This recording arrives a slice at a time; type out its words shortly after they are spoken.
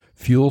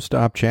Fuel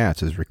Stop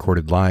Chats is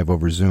recorded live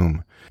over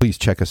Zoom. Please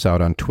check us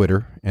out on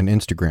Twitter and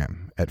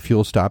Instagram at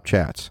Fuel Stop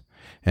Chats.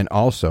 And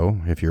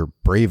also, if you're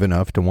brave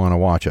enough to want to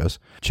watch us,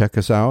 check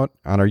us out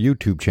on our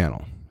YouTube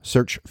channel.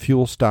 Search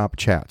Fuel Stop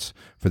Chats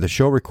for the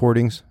show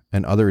recordings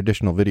and other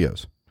additional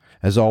videos.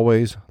 As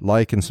always,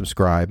 like and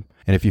subscribe.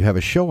 And if you have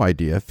a show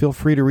idea, feel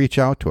free to reach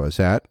out to us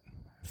at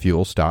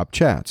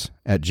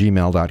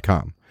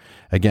fuelstopchats@gmail.com.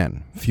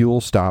 Again,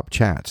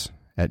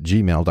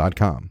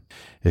 fuelstopchats@gmail.com.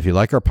 If you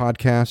like our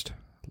podcast,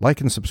 like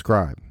and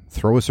subscribe,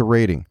 throw us a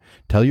rating,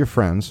 tell your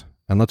friends,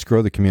 and let's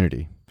grow the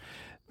community.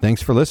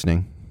 Thanks for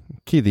listening.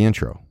 Key the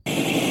intro.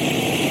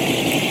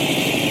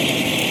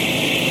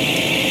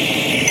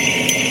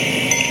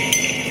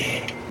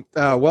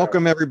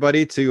 Welcome,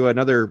 everybody, to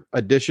another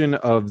edition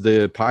of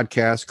the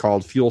podcast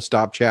called Fuel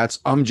Stop Chats.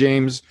 I'm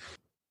James.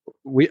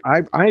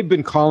 I've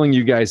been calling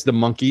you guys the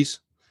Monkeys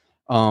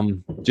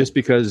just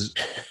because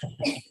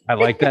I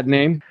like that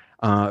name.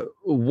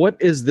 What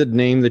is the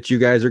name that you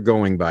guys are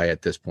going by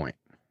at this point?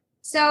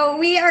 So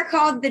we are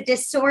called the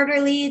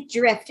Disorderly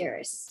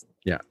Drifters.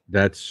 Yeah,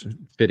 that's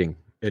fitting.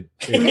 Yes.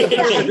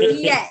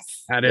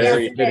 That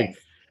is fitting.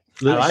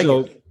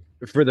 So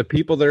for the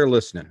people that are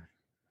listening,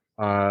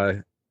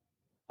 I'll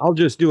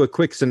just do a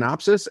quick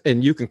synopsis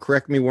and you can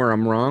correct me where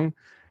I'm wrong.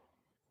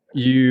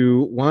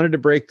 You wanted to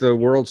break the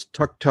world's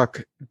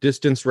tuk-tuk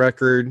distance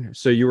record,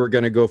 so you were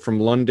going to go from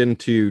London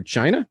to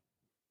China?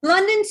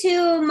 London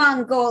to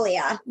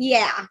Mongolia.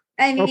 Yeah.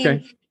 I mean,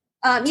 okay.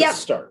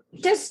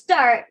 To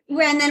start.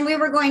 And then we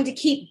were going to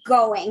keep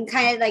going,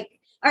 kind of like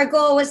our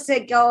goal was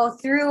to go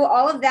through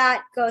all of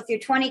that, go through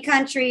 20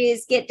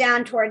 countries, get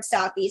down towards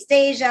Southeast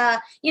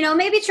Asia,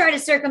 maybe try to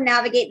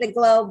circumnavigate the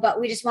globe, but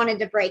we just wanted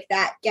to break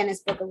that Guinness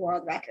Book of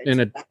World Records.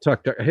 In a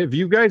tuk-tuk. Have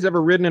you guys ever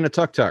ridden in a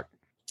tuk-tuk?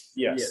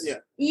 Yes.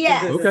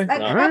 Yes. Okay. A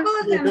couple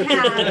of them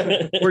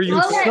have. Were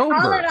you sober?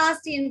 I'll let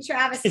Austin and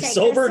Travis take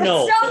sober? This.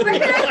 No. Sober? I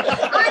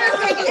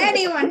don't think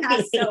anyone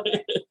has sober.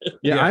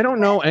 Yeah, I don't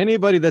know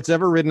anybody that's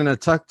ever ridden in a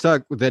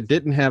tuk-tuk that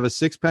didn't have a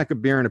six-pack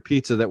of beer and a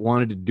pizza that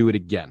wanted to do it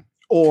again.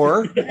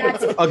 Or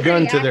a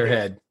gun to their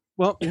head.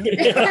 Well, so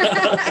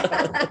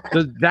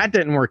that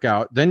didn't work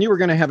out. Then you were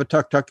going to have a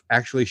tuk-tuk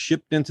actually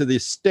shipped into the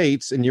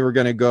States, and you were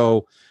going to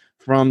go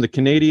from the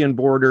Canadian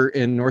border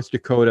in North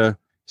Dakota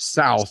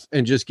south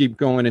and just keep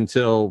going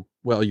until,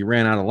 well, you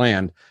ran out of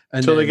land.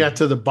 Until they got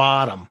to the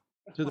bottom.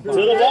 To the bottom.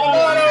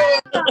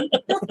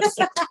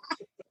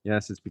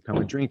 Yes, it's become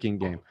a drinking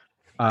game.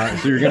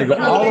 So you're going to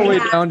go all the way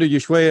down to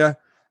Ushuaia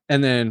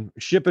and then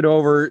ship it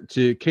over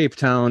to Cape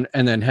Town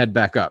and then head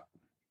back up.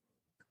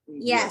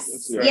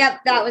 Yes. Right.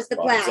 Yep. That was the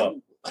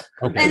plan.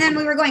 Okay. And then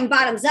we were going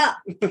bottoms up.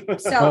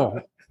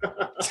 So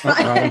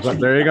bottoms up.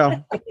 There you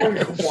go.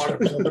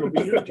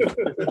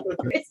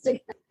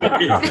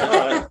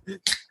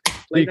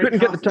 So you couldn't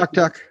get the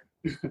tuk-tuk.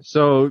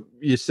 So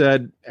you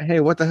said, hey,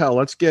 what the hell?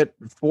 Let's get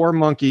 4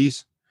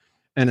 monkeys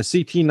and a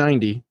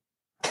CT90.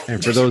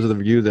 And for those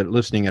of you that are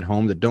listening at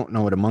home that don't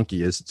know what a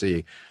monkey is, it's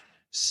a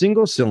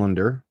single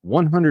cylinder,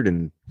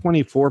 124.9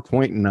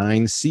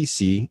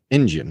 cc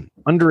engine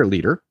under a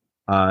liter.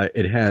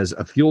 It has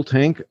a fuel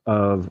tank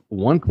of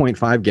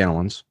 1.5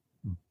 gallons,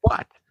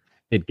 but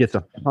it gets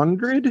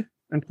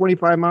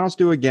 125 miles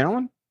to a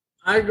gallon.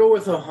 I go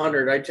with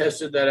 100. I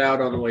tested that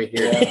out on the way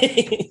here.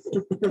 Okay,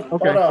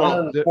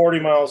 140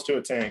 miles to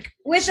a tank.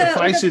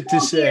 Suffice it to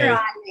say,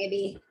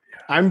 maybe.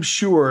 I'm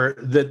sure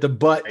that the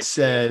butt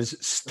says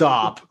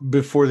stop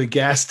before the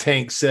gas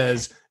tank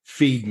says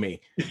feed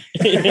me.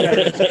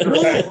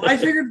 I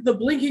figured the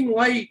blinking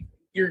light,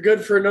 you're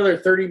good for another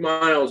 30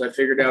 miles, I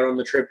figured out on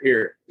the trip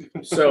here.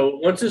 So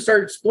once it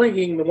starts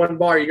blinking, the one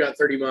bar, you got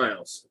 30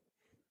 miles.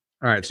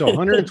 All right, so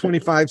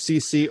 125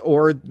 cc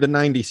or the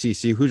 90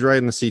 cc. Who's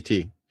riding the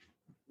CT?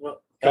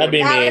 Well, that'd be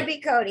me. That would be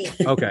Cody.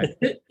 Okay,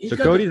 so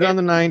Cody's on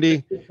the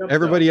 90.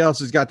 Everybody else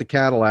has got the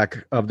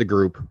Cadillac of the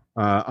group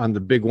on the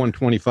big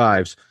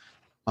 125s.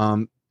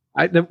 When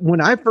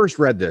I first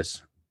read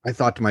this, I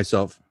thought to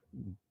myself,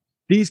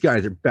 these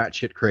guys are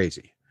batshit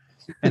crazy.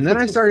 And then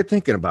I started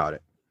thinking about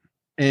it.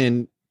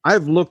 And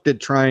I've looked at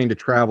trying to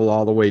travel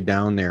all the way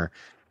down there.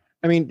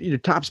 I mean, your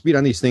top speed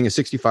on these things is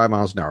 65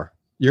 miles an hour.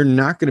 You're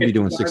not going to be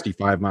doing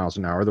 65 miles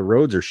an hour. The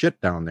roads are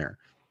shit down there.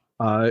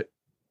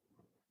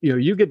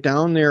 You get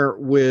down there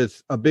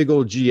with a big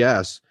old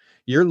GS,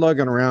 you're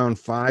lugging around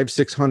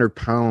 500-600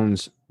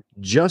 pounds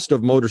just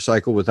of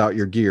motorcycle without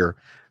your gear,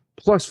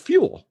 plus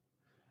fuel.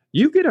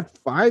 You get a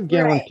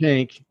 5-gallon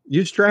tank,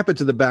 you strap it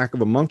to the back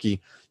of a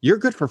monkey, you're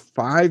good for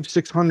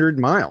 500-600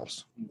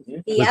 miles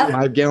with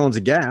 5 gallons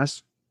of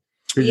gas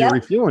because you're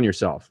refueling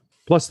yourself,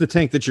 plus the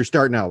tank that you're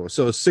starting out with.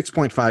 So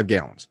 6.5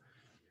 gallons.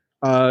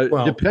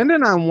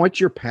 Depending on what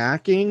you're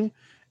packing,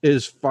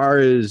 as far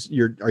as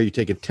are you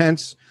taking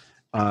tents,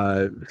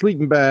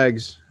 sleeping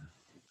bags?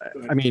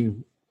 I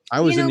mean, I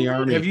was in the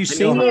Army. Have you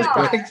seen those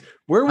bags?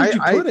 Where would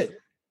you put it?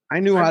 I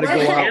knew how to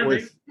go out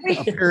with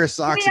a pair of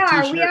socks.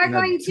 We are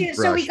going to.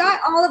 So we got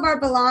all of our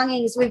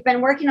belongings. We've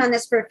been working on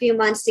this for a few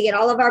months to get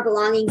all of our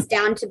belongings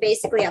down to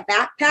basically a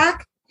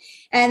backpack.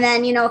 And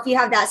then, if you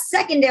have that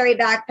secondary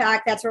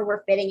backpack, that's where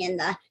we're fitting in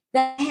the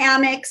the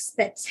hammocks,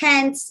 the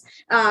tents.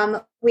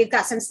 We've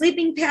got some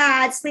sleeping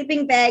pads,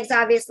 sleeping bags.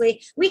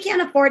 Obviously, we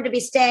can't afford to be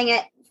staying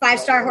at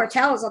 5-star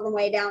hotels on the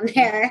way down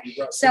there.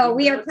 So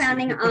we are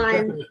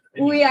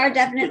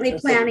definitely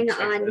planning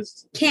on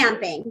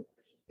camping.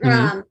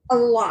 A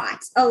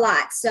lot.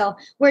 So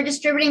we're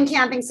distributing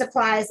camping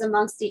supplies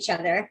amongst each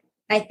other,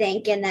 I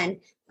think. And then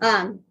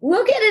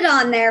we'll get it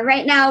on there.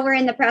 Right now we're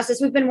in the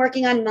process. We've been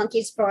working on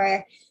monkeys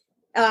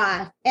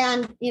and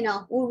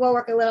we'll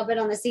work a little bit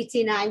on the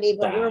CT90,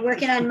 but we're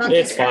working on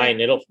monkeys. It's fine.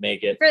 It'll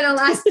make it. For the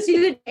last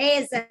 2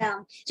 days.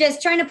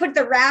 Just trying to put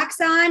the racks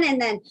on and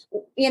then,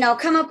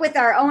 come up with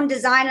our own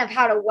design of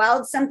how to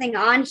weld something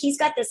on. He's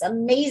got this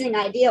amazing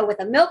idea with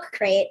a milk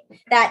crate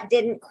that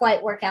didn't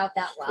quite work out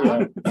that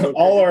well.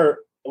 Yeah.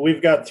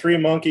 We've got 3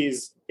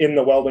 monkeys in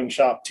the welding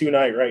shop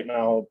tonight right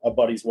now. A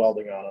buddy's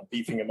welding on them,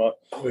 beefing them up.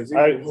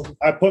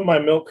 I put my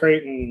milk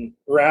crate and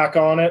rack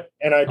on it,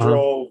 and I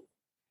drove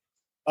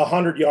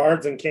 100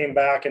 yards and came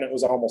back, and it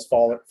was almost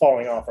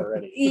falling off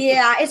already.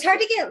 Yeah, it's hard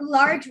to get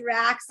large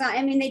racks on.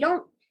 I mean,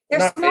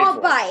 they're small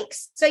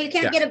bikes, so you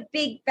can't get a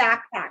big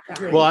backpack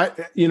on. Well,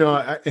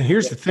 and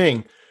here's the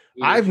thing.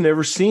 I've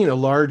never seen a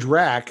large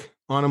rack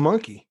on a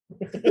monkey.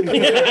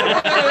 Right,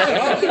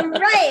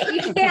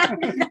 you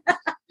can't.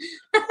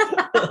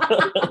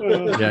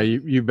 Yeah,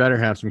 you better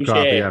have some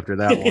coffee after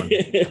that one.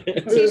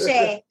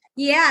 Touche.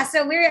 Yeah,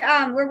 so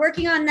we're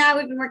working on that.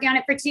 We've been working on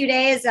it for 2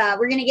 days.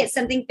 We're going to get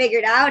something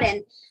figured out,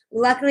 and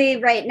luckily,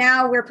 right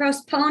now we're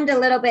postponed a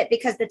little bit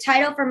because the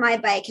title for my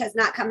bike has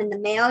not come in the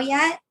mail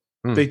yet.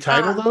 They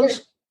title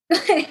those?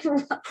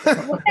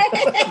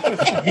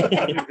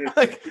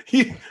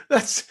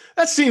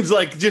 That seems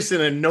like just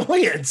an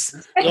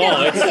annoyance.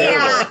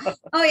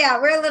 Oh yeah,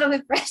 we're a little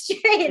bit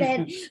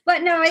frustrated,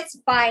 but no, it's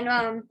fine.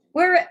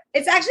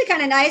 It's actually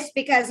kind of nice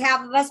because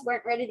half of us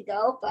weren't ready to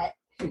go, but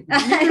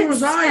neither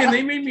was I, and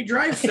they made me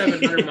drive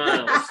 700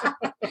 miles.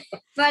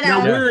 But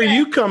now, where are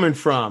you coming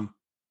from?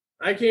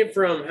 I came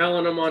from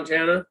Helena,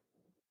 Montana.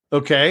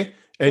 Okay.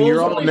 And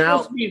you're all now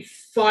supposed to be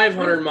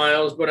 500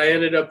 miles, but I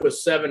ended up with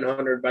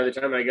 700 by the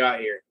time I got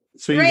here.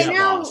 So you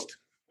got lost.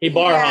 He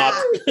bar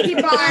hopped. He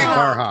bar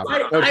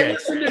hopped. I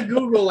listened to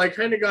Google. I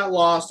kind of got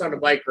lost on a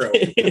bike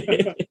road.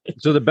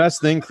 So the best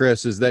thing,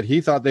 Chris, is that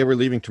he thought they were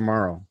leaving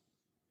tomorrow.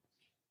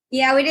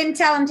 Yeah, we didn't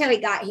tell him till he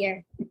got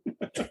here.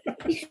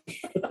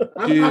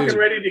 I'm fucking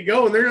ready to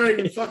go, and they're not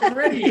even fucking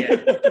ready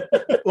yet.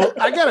 Well,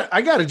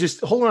 I gotta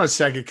just hold on a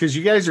second because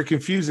you guys are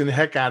confusing the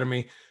heck out of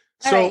me.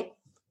 So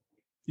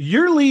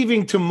you're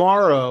leaving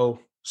tomorrow,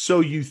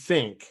 so you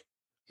think.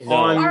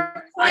 No.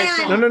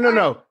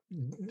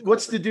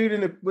 What's the dude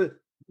in the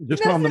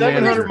just call him the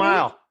 700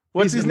 mile?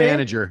 What's his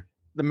manager?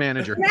 The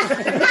manager.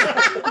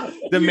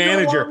 The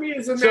manager. Me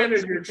as a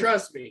manager,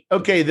 trust me.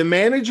 Okay, the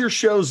manager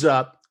shows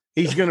up.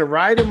 He's going to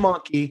ride a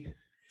monkey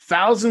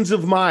thousands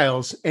of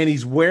miles, and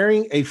he's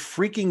wearing a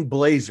freaking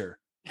blazer.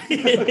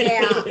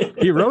 Yeah.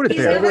 He rode it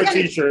there. Over a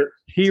t-shirt.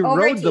 He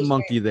rode the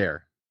monkey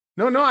there.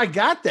 No, I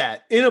got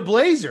that in a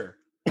blazer.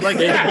 Like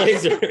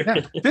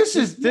that. This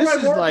is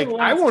like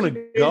I want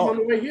to go. On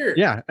the way here.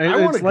 Yeah,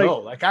 I want to go.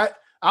 Like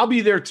I'll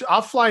be there.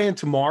 I'll fly in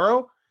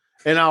tomorrow,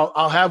 and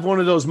I'll have one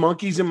of those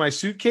monkeys in my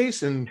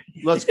suitcase, and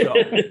let's go.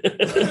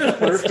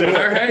 Let's do it.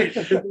 All right.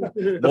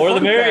 More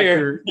the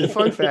merrier. The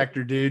fun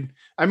factor, dude.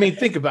 I mean,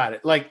 think about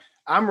it. Like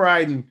I'm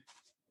riding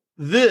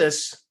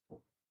this.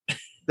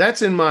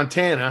 That's in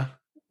Montana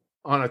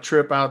on a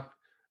trip out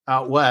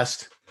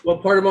west.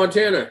 What part of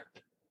Montana?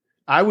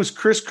 I was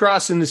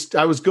crisscrossing this.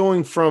 I was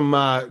going from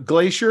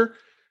Glacier,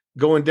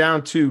 going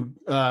down to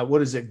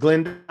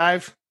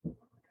Glendive.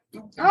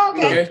 Oh,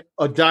 okay.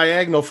 A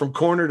diagonal from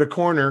corner to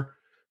corner,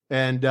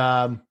 and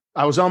I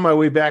was on my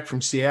way back from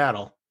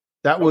Seattle.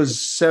 That was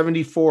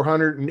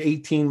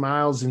 7,418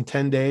 miles in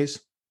 10 days.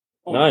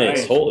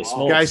 Nice. Holy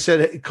smokes.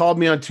 Guy called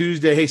me on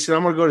Tuesday. He said,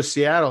 I'm going to go to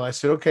Seattle. I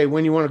said, okay,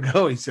 when you want to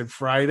go? He said,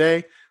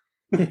 Friday.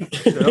 I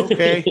said,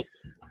 okay.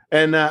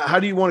 And how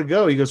do you want to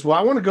go? He goes, well,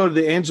 I want to go to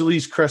the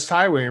Angeles Crest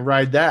Highway and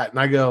ride that. And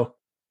I go,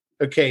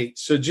 okay,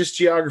 so just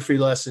geography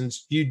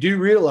lessons. You do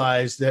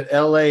realize that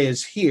LA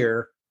is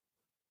here.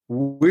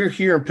 We're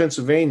here in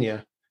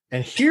Pennsylvania,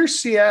 and here's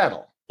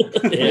Seattle.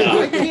 Yeah.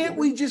 Why can't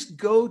we just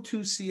go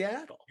to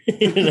Seattle?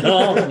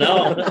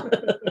 No.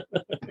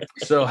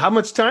 So how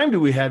much time do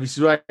we have? He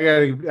says, well,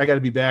 I got to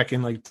be back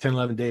in like 10,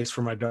 11 days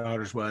for my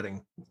daughter's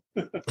wedding.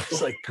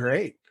 It's like,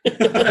 great.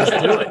 Let's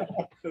do it.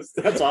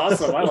 That's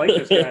awesome. I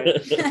like this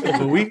guy.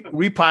 So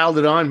we piled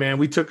it on, man.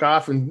 We took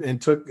off and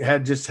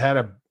had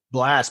a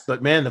blast.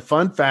 But man, the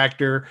fun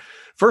factor,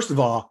 first of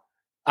all,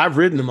 I've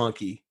ridden a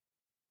monkey,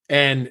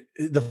 and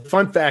the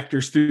fun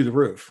factor's through the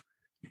roof.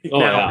 Oh,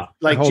 now, yeah.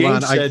 Like Hold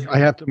James on. said, I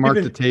have to mark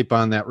the tape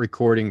on that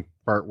recording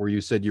part where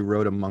you said you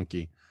rode a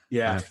monkey.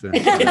 Yeah.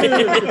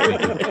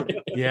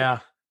 Yeah.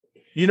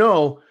 You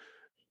know,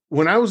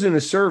 when I was in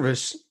the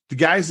service, the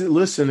guys that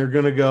listen are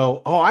going to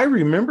go, oh, I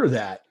remember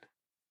that.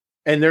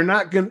 And they're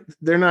not going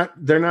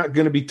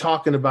to be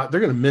talking about,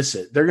 they're going to miss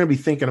it. They're going to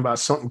be thinking about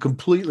something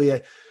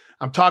completely.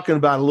 I'm talking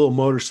about a little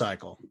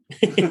motorcycle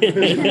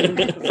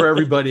for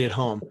everybody at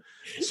home.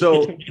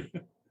 So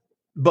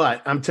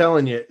But I'm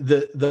telling you,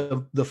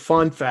 the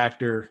fun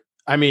factor.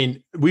 I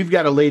mean, we've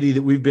got a lady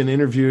that we've been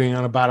interviewing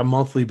on about a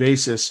monthly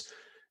basis.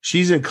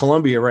 She's in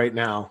Colombia right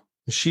now.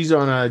 She's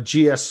on a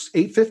GS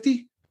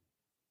 850.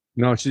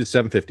 No, she's a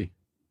 750.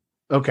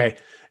 Okay,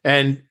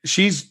 and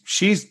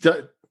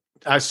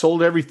I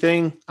sold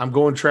everything. I'm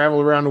going to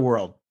travel around the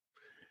world,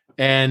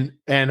 and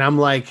I'm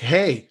like,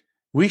 hey,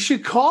 we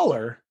should call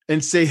her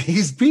and say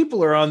these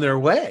people are on their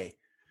way.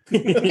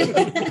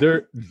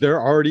 They're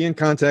already in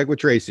contact with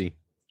Tracy.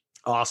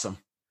 Awesome.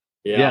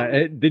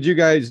 Yeah. Did you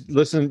guys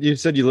listen? You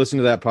said you listened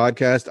to that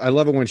podcast. I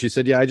love it when she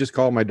said, yeah, I just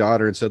called my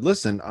daughter and said,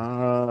 listen,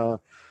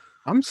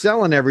 I'm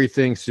selling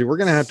everything. So we're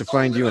going to have to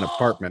find you an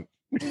apartment.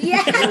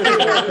 Yeah.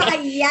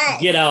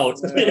 Yes. Get out.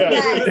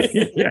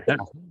 Yes. Yeah.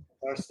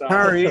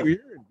 Sorry, you're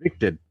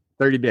evicted.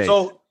 30 days.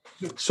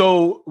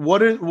 So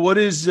what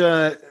is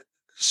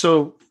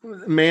so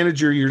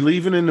manager, you're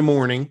leaving in the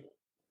morning.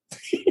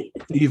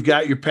 You've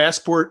got your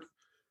passport,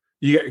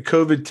 you got your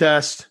COVID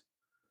test,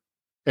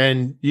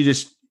 and you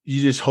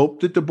just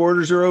hope that the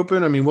borders are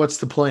open. I mean, what's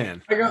the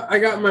plan? I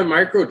got my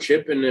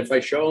microchip, and if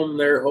I show them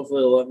there,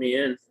 hopefully they'll let me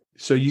in.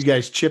 So you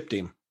guys chipped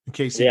him in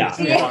case he gets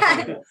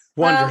Yeah.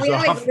 wanders We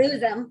off. always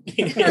lose them.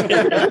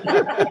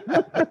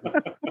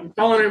 I'm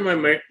calling in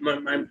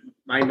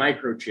my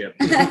microchip.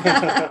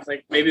 It's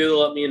like maybe they'll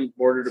let me in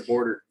border to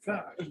border.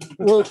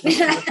 Well,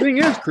 the thing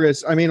is,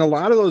 Chris, I mean, a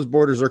lot of those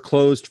borders are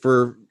closed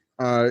for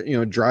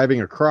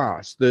driving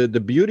across. The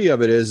beauty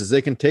of it is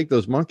they can take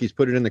those monkeys,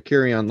 put it in the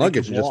carry-on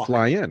luggage, and just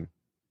fly in.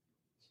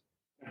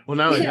 Well,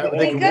 now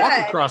they can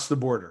walk across the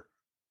border.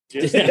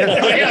 Push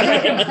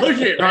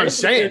it, I'm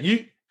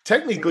saying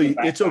technically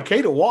it's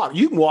okay to walk.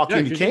 You can walk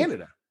into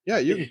Canada. Yeah,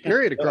 you can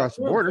carry it across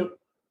the border.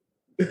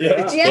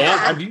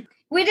 Yeah.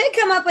 We did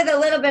come up with a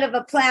little bit of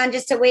a plan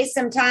just to waste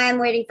some time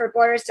waiting for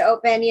borders to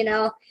open,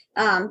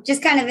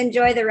 just kind of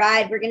enjoy the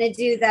ride. We're going to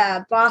do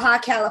the Baja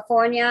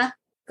California,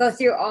 go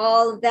through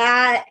all of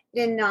that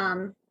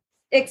and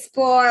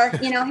explore,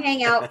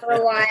 hang out for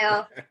a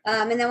while.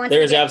 And then once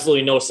there's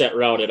absolutely no set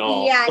route at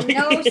all. Yeah,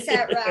 no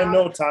set route. And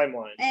no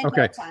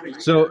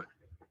timeline. So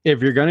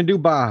if you're going to do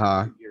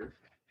Baja,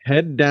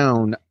 head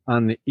down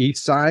on the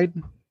east side.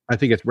 I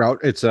think it's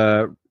route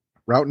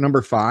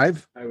number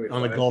 5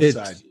 on the Gulf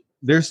side.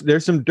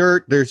 There's some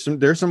dirt, there's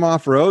some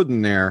off-road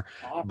in there,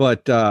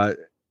 but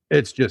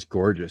it's just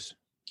gorgeous.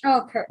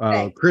 Oh,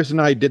 perfect. Chris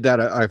and I did that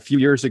a few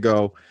years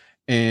ago,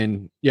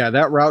 and yeah,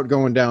 that route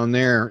going down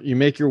there, you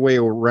make your way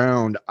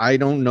around. I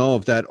don't know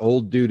if that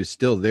old dude is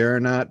still there or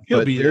not.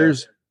 He'll be there.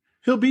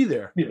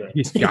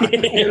 He's got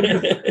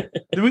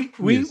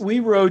we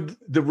rode,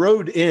 the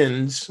road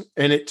ends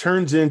and it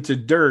turns into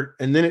dirt,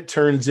 and then it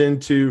turns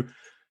into,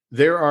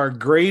 there are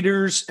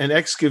graders and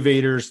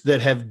excavators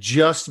that have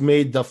just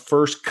made the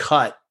first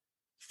cut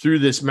through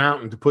this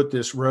mountain to put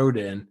this road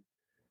in.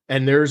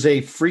 And there's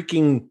a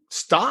freaking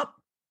stop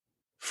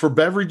for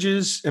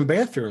beverages and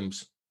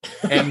bathrooms.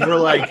 And we're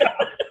like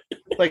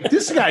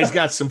this guy's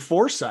got some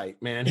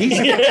foresight, man. He's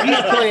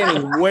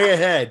planning way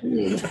ahead.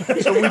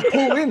 So we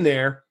pull in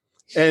there,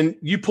 and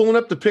you pulling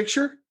up the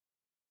picture?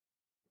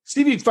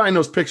 See if you can find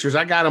those pictures.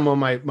 I got them on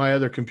my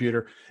other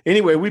computer.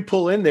 Anyway, we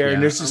pull in there,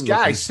 and there's this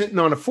guy sitting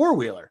on a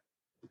 4-wheeler.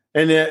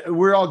 And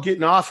we're all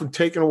getting off and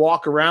taking a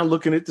walk around,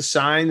 looking at the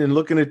sign and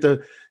looking at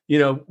the,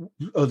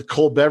 the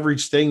cold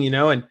beverage thing,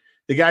 and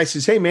the guy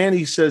says, hey man,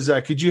 he says,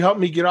 could you help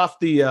me get off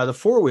the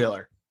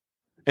 4-wheeler?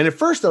 And at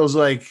first I was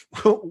like,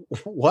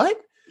 what?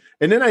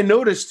 And then I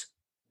noticed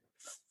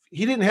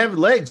he didn't have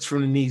legs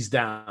from the knees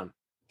down.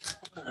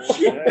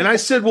 And I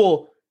said,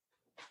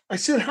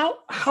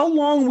 how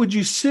long would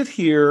you sit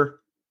here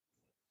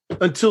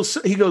until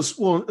he goes,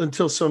 well,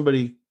 until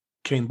somebody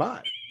came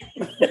by?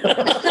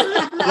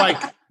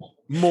 Like,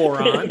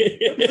 moron.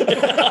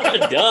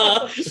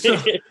 Duh.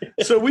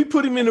 So we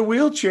put him in a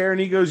wheelchair, and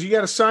he goes, you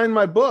got to sign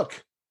my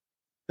book.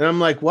 And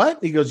I'm like,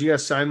 what? He goes, you got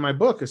to sign my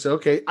book. I said,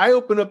 okay. I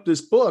open up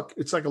this book.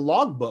 It's like a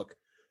log book.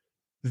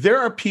 There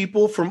are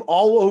people from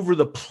all over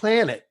the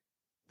planet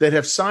that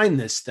have signed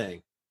this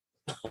thing.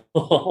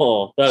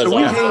 Oh, that is so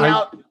we awesome. hang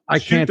out, I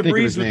shoot can't the think of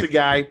breeze his with name. the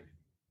guy.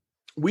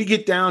 We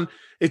get down.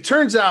 It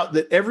turns out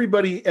that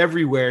everybody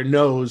everywhere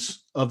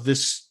knows of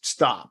this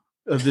stop,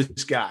 of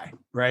this guy,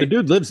 right? The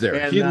dude lives there.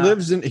 And, He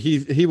lives in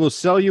he will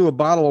sell you a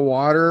bottle of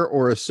water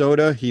or a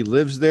soda. He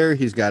lives there.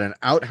 He's got an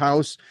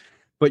outhouse,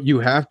 but you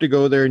have to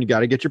go there and you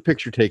got to get your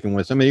picture taken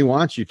with him, and he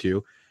wants you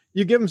to.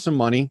 You give him some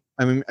money.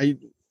 I mean,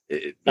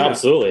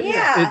 Absolutely.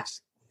 Yeah.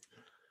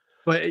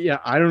 But yeah,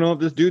 I don't know if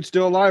this dude's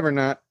still alive or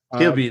not.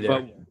 He'll be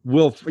there. But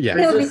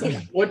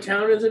What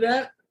town is it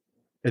at?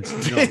 It's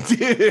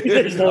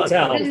There's no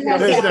town.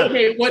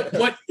 Okay, what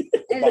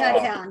There's no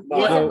town.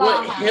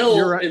 what hill?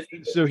 You're right.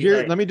 is- So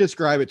here, let me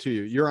describe it to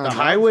you. You're on The Route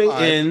highway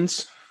 5.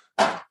 ends,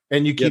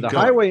 and you keep the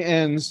going. highway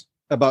ends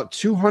about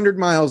 200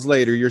 miles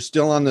later. You're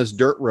still on this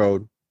dirt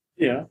road.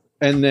 Yeah.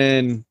 And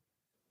then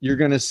you're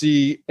going to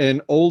see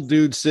an old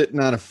dude sitting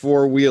on a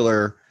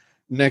 4-wheeler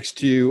next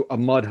to a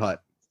mud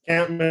hut.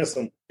 Can't miss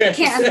them.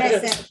 Can't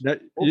miss it.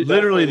 That,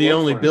 Literally the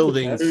only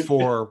building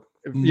for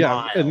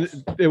Yeah, and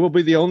it will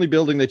be the only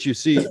building that you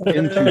see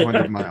in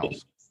 200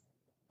 miles,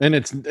 and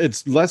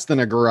it's less than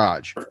a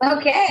garage.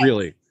 Okay.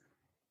 Really.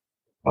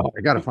 Oh,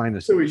 I gotta find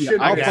this. So we should-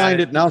 I'll I got find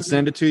it. it and I'll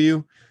send it to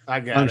you. I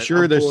got I'm it.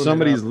 sure I'm there's pulling it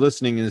somebody's up.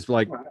 listening and is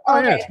like, oh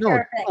Okay, yes, no,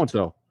 perfect.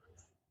 so.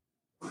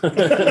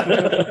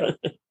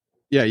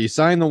 Yeah, you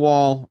sign the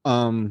wall.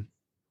 Here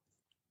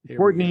we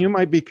Courtney, go. you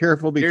might be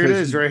careful because Here it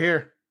is, right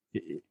here.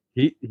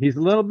 he's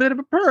a little bit of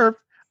a perv.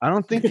 I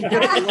don't think he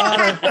gets a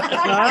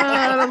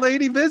lot of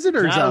lady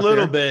visitors Not out a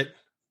little there. bit,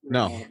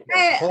 No.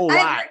 whole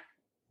lot.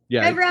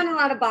 Yeah. I've run a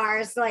lot of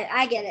bars, so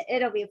I get it.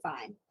 It'll be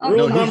fine.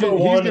 Rule No, number he's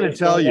one gonna is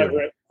tell don't you.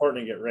 let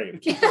Courtney get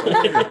raped.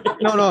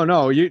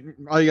 No. You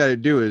all you got to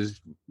do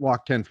is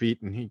walk 10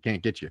 feet and he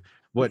can't get you.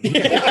 What? Right.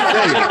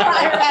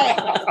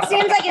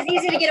 Seems like it's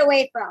easy to get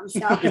away from.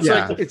 So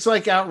It's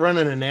like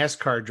outrunning a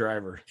NASCAR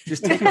driver.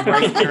 Just take a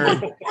right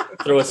turn.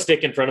 Throw a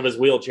stick in front of his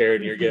wheelchair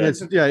and you're good.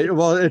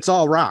 It's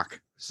all rock,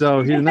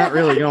 so he's not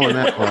really going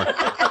that far.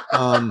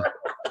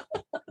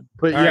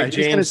 But All yeah, right,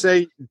 he's gonna James.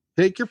 say,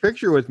 take your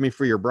picture with me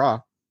for your bra,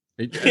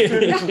 because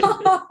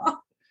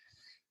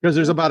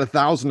there's about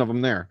 1,000 of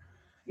them there.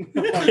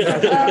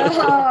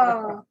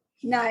 Oh,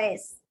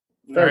 nice.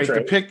 All right, the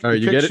trade. pic, All right, the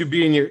you pic get it? should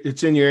be in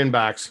it's in your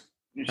inbox.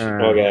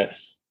 Okay.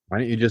 Why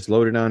don't you just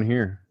load it on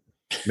here?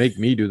 Make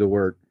me do the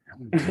work.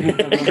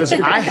 Because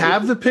I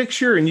have the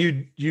picture and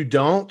you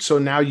don't, so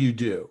now you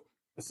do.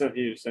 So if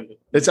you send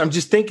it. I'm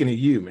just thinking of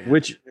you, man.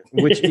 Which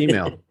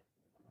email?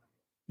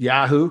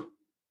 Yahoo?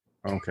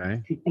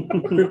 Okay.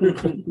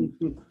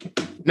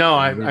 No,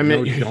 I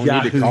meant your don't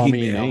Yahoo need to call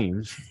me email.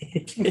 names.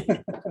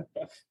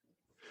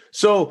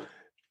 So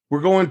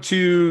we're going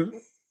to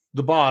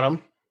the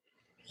bottom,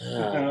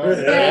 and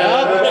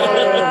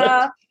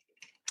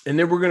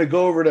then we're going to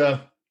go over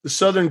to the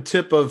southern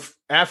tip of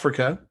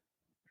Africa.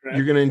 Right.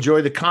 You're going to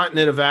enjoy the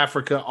continent of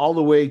Africa all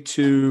the way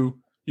to.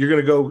 You're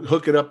going to go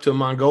hook it up to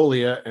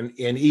Mongolia and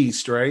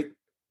east, right?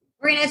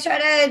 We're gonna try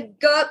to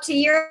go up to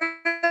Europe.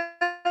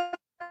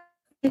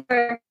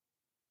 Open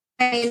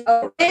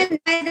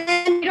by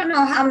then. We don't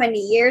know how many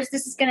years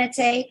this is gonna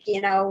take.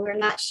 We're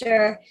not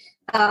sure.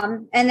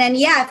 And then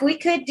if we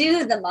could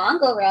do the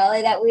Mongol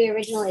rally that we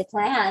originally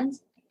planned,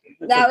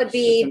 that would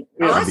be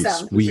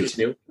awesome. Sweet.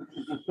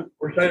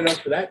 We're signing up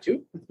for that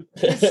too.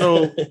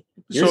 So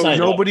You're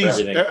signing up for nobody's.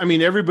 everything. I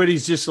mean,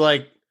 everybody's just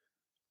like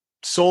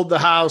sold the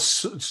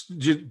house.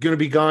 Going to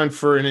be gone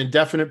for an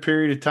indefinite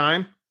period of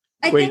time.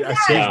 I Wait, think I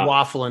see he's Yeah.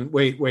 waffling.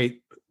 Wait.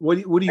 What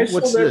do you? I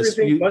What's sold this?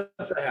 everything You-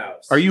 but the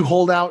house. Are you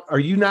holdout? Are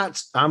you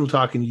not? I'm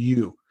talking to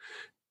you,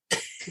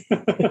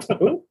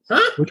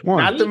 Which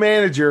one? not the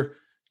manager.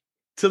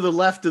 To the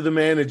left of the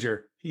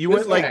manager. You This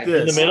went like guy. In the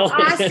this. middle.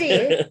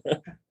 Aussie.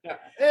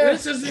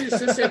 This is the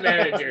assistant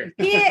manager.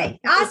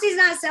 Aussie's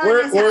not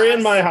selling his We're in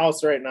house. my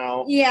house right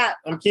now. Yeah.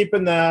 I'm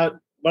keeping that,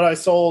 but I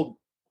sold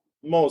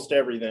most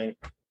everything.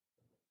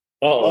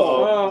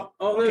 Oh.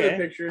 There's Okay.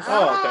 the pictures.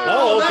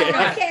 Oh, okay.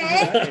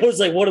 Okay. I was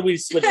like, what do we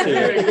switch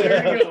There to?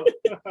 you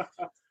go.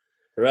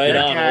 Right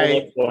That on. guy-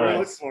 We'll look for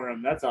Look it. for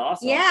him. That's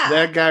awesome. Yeah.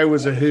 That guy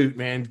was a hoot,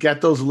 man.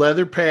 Got those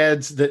leather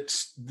pads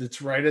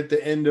that's right at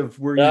the end of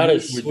where That you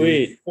is would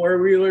be. sweet.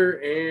 Four wheeler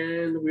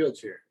and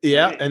wheelchair.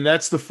 Yeah, and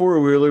that's the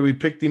four-wheeler. We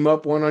picked him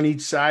up one on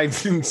each side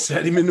and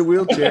set him in the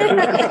wheelchair.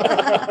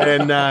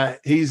 And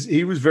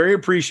he was very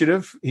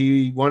appreciative.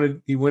 He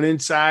went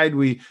inside.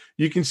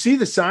 You can see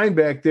the sign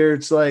back there.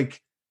 It's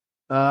like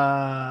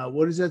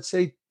what does that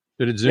say?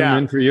 Did it zoom Yeah.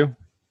 in for you?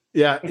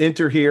 Yeah,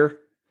 enter here.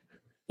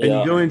 And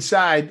Yeah. you go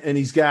inside and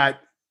you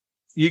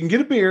can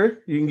get a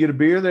beer. You can get a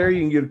beer there. You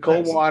can get a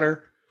cold Nice.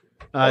 water.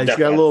 He's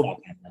got a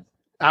little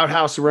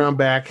outhouse around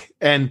back.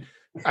 And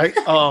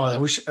I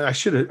wish I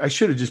should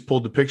have just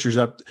pulled the pictures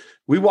up.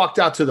 We walked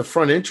out to the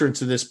front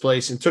entrance of this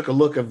place and took a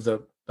look of the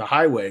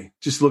highway,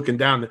 just looking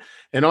down,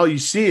 and all you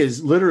see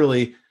is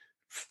literally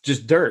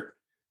just dirt.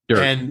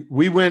 And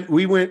we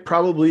went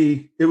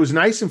probably, it was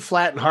nice and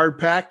flat and hard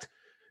packed.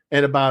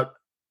 And about,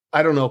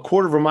 I don't know, a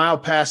quarter of a mile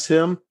past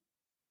him,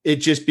 it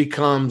just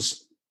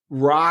becomes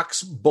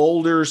rocks,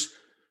 boulders,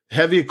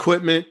 heavy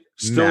equipment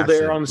still Massive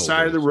there on the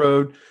side of the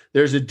road.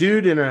 There's a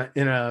dude in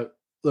a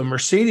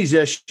Mercedes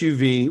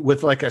SUV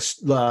with like what's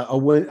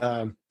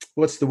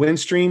the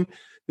Windstream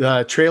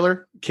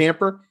trailer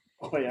camper.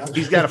 Oh yeah.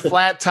 He's got a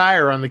flat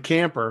tire on the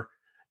camper,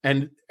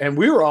 and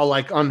we were all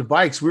like on the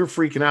bikes. We were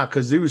freaking out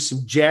because there was some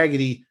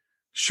jaggedy,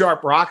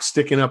 sharp rocks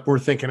sticking up. We're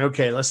thinking,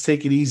 okay, let's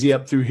take it easy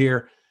up through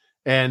here,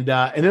 and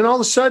then all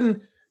of a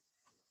sudden,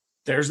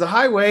 there's the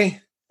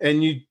highway,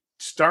 and you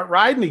start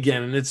riding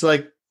again, and it's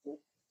like,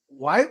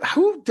 why?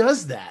 Who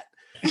does that?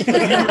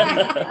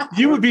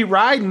 You would be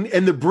riding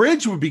and the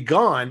bridge would be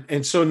gone.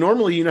 And so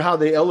normally, you know how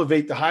they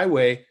elevate the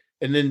highway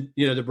and then,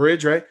 the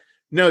bridge, right?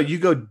 No, you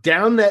go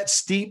down that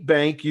steep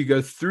bank, you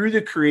go through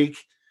the creek,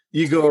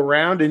 you go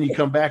around and you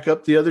come back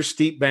up the other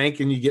steep bank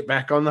and you get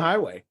back on the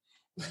highway.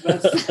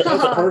 That's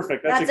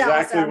perfect. That's That's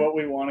exactly awesome. what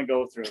we want to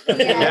go through.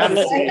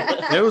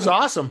 Yes. It was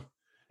awesome.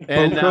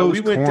 And Coco's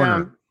we went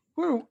Corner.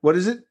 down. What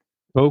is it?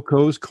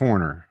 Coco's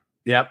Corner.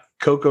 Yep.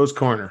 Coco's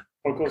Corner.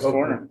 Coco's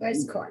Corner.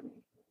 Where's corn?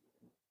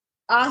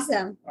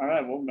 Awesome. All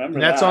right, we'll remember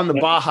And that's that. on the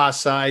Baja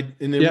side.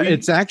 And then Yeah,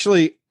 it's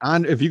actually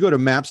on. If you go to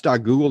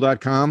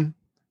maps.google.com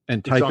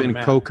and type on the in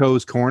map.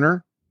 Coco's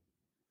Corner,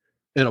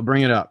 it'll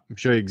bring it up and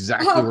show you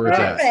exactly where it's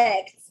at.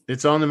 Perfect.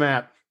 it's on the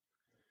map.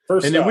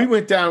 First And then stop. we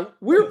went down.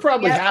 We were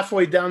probably Yep.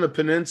 halfway down the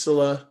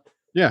peninsula.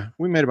 Yeah,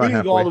 we made We about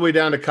didn't go all halfway. the way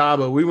down to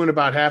Cabo. We went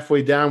about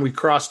halfway down. We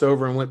crossed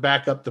over and went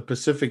back up the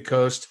Pacific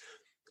coast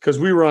because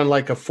we were on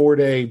like a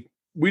 4-day.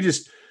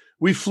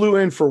 We flew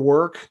in for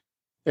work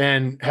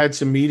and had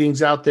some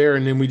meetings out there,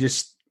 and then we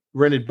just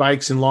rented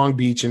bikes in Long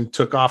Beach and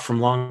took off from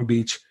Long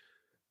Beach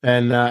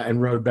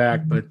and rode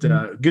back. But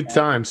good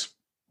times.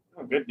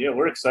 Oh, good deal.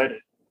 We're excited.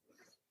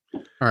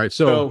 All right,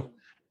 So,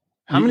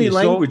 how you- many you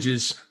sold-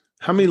 languages?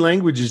 How many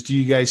languages do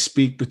you guys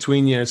speak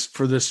between you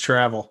for this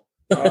travel?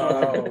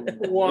 One.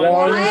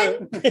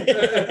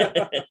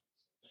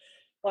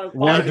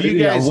 one, do you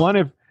yeah, guys- one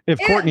if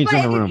Courtney's but in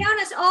if the you room.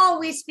 count us all,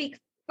 we speak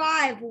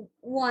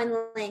one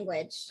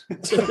language. I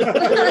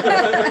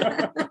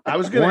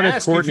was going One to if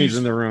ask if Courtney's you,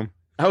 in the room.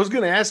 I was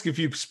going to ask if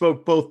you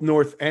spoke both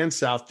North and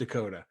South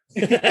Dakota.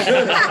 You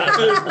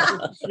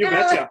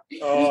betcha.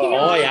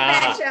 Oh,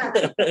 yeah.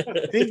 Betcha.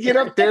 They get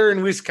up there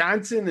in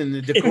Wisconsin and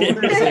the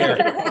Dakotas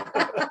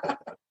there.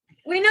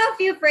 We know a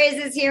few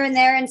phrases here and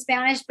there in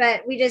Spanish,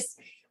 but it's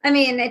Una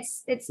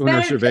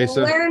better to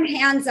cerveza. learn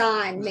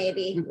hands-on,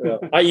 maybe.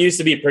 I used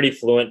to be pretty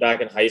fluent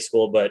back in high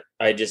school, but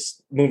I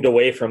just moved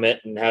away from it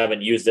and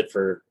haven't used it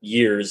for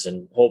years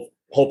and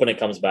hoping it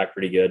comes back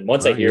pretty good.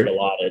 Once I Well, hear it you're- a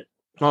lot,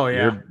 Oh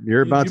yeah,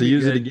 You're about to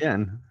You'd be use it good.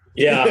 again.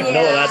 yeah, no,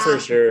 that's for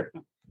sure.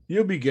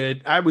 You'll be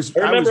good. I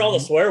Remember all the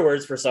swear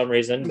words for some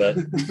reason, but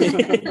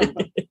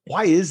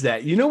Why is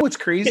that? You know what's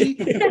crazy?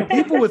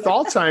 People with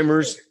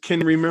Alzheimer's can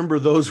remember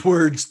those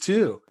words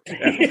too.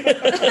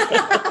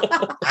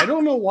 I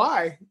don't know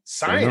why.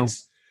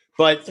 Science.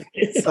 But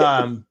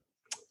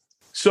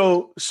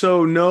so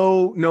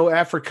no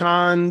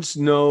Afrikaans,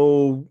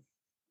 no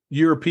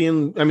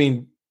European. I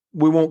mean,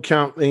 we won't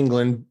count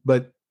England,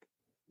 but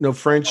no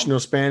French, no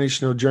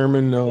Spanish, no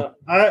German, no.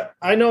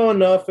 I know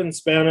enough in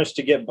Spanish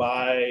to get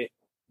by,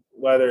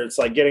 whether it's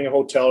like getting a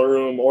hotel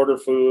room, order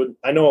food.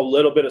 I know a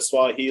little bit of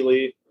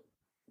Swahili,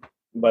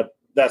 but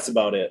that's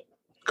about it.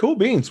 Cool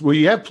beans. Well,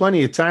 you have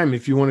plenty of time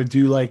if you want to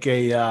do like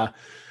a,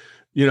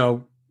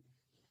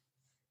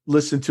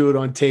 listen to it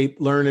on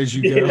tape, learn as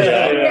you go.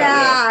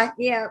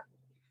 Yeah.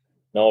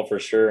 no, for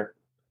sure.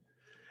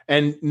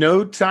 And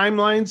no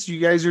timelines. You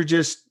guys are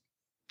just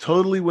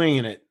totally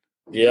winging it.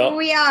 Yeah,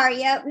 We are.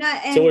 Yep.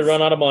 until we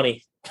run out of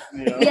money.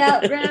 Yeah,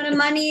 run out of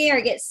money or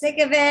get sick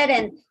of it.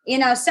 And,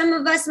 some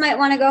of us might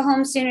want to go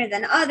home sooner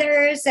than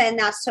others, and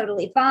that's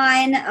totally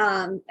fine.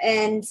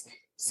 And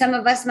some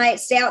of us might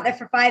stay out there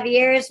for 5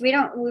 years. We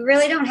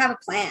really don't have a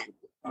plan.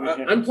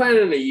 I'm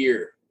planning a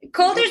year.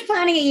 Calder's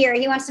planning a year.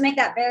 He wants to make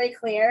that very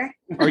clear.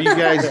 Are you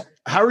guys,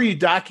 how are you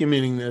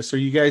documenting this? Are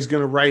you guys going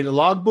to write a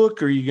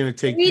logbook or are you going to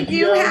take We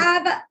do video?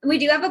 have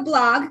a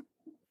blog.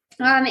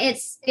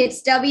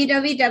 It's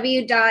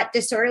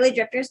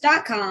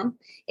www.disorderlydrifters.com.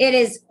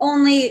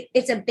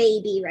 It's a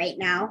baby right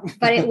now,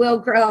 but it will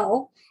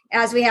grow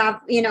as we have,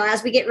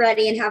 as we get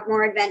ready and have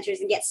more adventures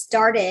and get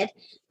started.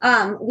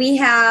 We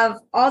have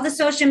all the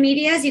social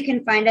medias. You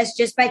can find us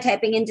just by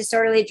typing in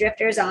Disorderly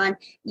Drifters on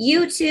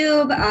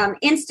YouTube,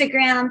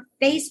 Instagram,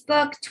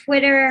 Facebook,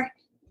 Twitter,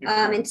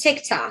 and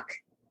TikTok.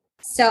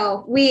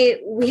 So we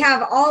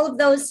have all of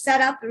those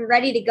set up and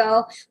ready to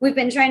go. We've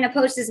been trying to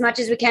post as much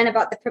as we can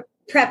about the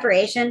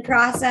preparation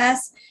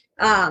process,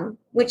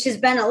 which has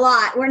been a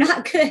lot. We're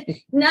not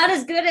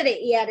as good at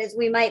it yet as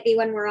we might be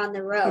when we're on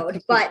the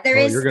road, but there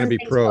is. You're going to be some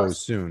things pros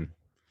posted. soon.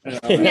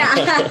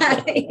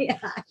 Yeah. Yeah.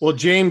 Well,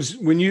 James,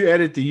 when you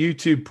edit the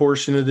YouTube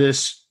portion of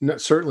this,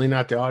 certainly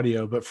not the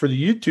audio, but for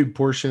the YouTube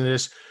portion of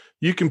this,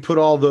 you can put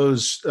all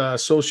those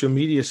social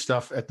media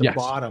stuff at the Yes.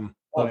 bottom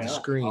of the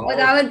screen. Well,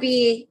 that would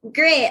be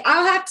great.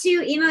 I'll have to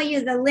email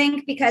you the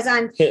link because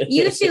on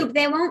YouTube,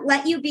 they won't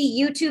let you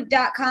be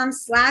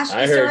youtube.com/disorderly.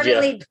 I heard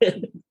you.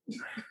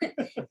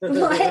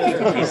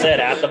 What? He said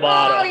at the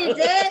bottom. Oh, you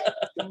did?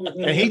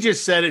 And he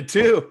just said it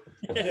too.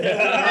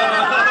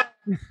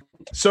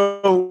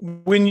 So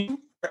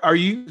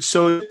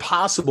so it's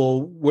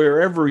possible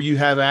wherever you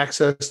have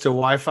access to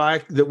Wi-Fi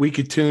that we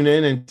could tune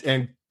in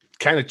and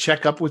kind of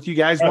check up with you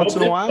guys once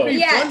in a while? It'd be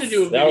Yes. fun to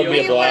do a That would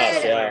video. be a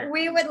blast, yeah.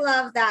 We would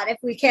love that if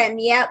we can.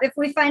 Yep. If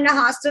we find a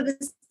hostel to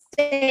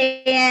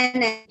stay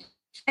in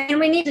and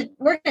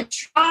we're going to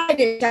try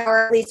to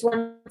shower at least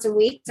once a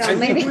week. So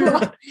maybe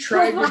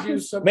Try to do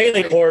something.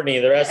 Mainly Courtney.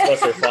 The rest of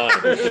us are fine.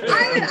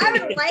 I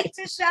would like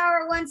to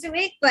shower once a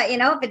week, but if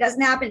it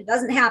doesn't happen, it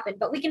doesn't happen.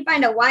 But we can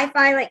find a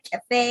Wi-Fi like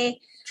cafe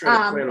Try to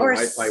plan on or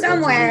Wi-Fi once a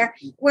somewhere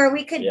where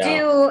we could Yeah.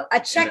 do a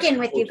check-in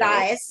with you hotel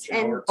guys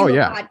and shower. do Oh,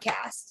 yeah. a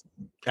podcast.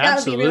 That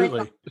would be really Absolutely.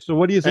 fun. So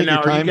what do you think And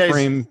your now are you time guys-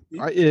 frame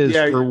is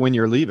Yeah. for when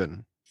you're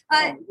leaving?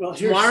 Well,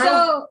 here's Tomorrow?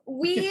 So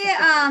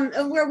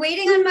we're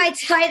waiting on my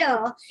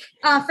title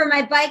for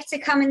my bike to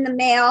come in the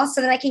mail so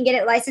that I can get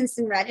it licensed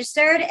and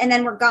registered, and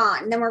then we're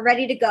gone. Then we're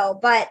ready to go.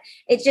 But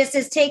it just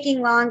is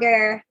taking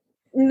longer.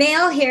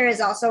 Mail here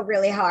is also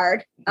really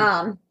hard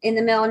in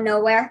the middle of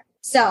nowhere.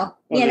 So,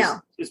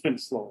 it's been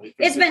slow.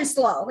 it's been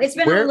slow. It's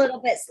been a little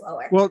bit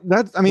slower. Well,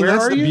 that's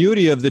the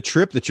beauty of the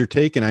trip that you're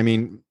taking. I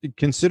mean,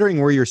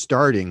 considering where you're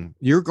starting,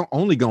 you're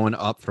only going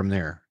up from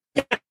there.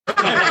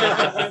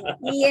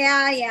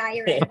 Yeah,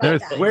 you're right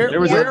about that. There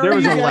was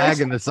a lag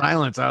in the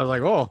silence. I was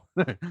like, oh,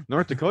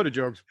 North Dakota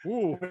jokes.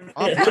 Ooh, where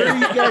are you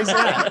guys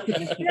at?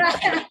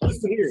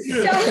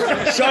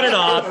 Shut it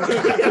off.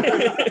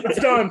 It's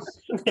done.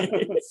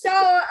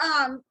 So,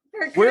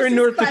 we're in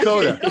North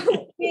Dakota.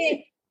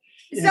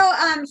 So,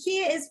 he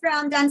is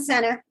from Dunn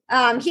Center.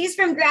 He's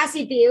from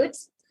Grassy Butte.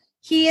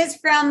 He is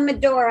from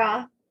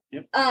Medora.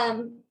 Yep.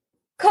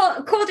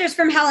 Coulter's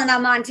from Helena,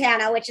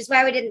 Montana, which is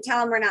why we didn't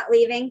tell him we're not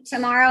leaving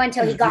tomorrow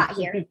until he got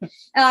here.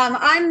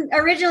 I'm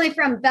originally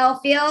from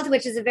Belfield,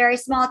 which is a very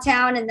small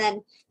town, and then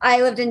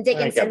I lived in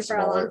Dickinson for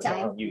a long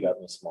time. You got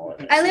me smaller.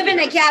 I live in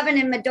a cabin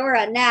in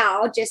Medora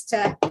now, just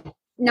to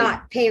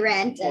not pay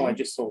rent. And, I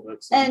just sold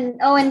it. So.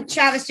 And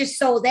Travis just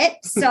sold it,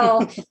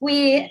 so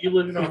we're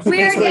down.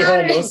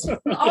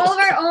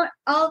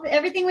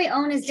 Everything we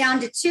own is down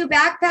to 2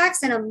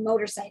 backpacks and a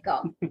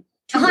motorcycle, a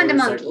Honda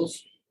Monkey.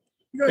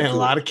 And a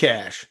lot of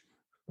cash.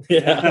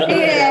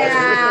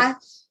 Yeah.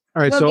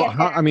 All right. So,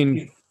 how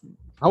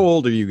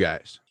old are you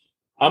guys?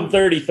 I'm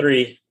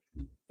 33.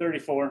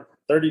 34.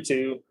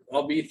 32.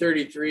 I'll be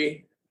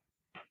 33.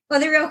 Well,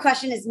 the real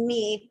question is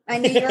me. I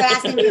knew you were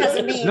asking because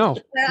of me. No.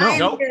 I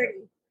am 30.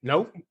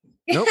 Nope.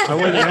 I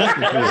wasn't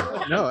asking for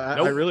you. No,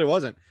 I really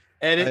wasn't.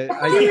 Edit.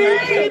 I'm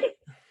 30.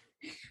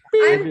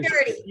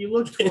 You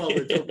look 12.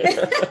 It's okay.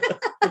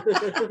 I'm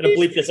gonna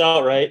bleep this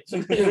out, right?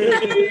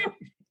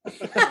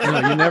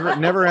 No, you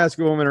never ask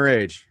a woman her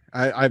age.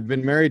 I've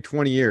been married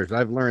 20 years.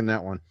 I've learned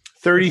that one.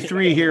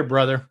 33 here,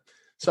 brother.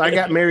 So I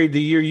got married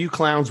the year you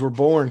clowns were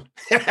born.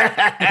 So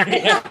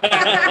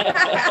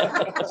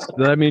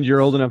that means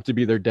you're old enough to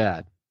be their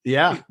dad.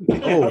 Yeah.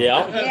 Oh,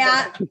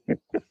 Yeah.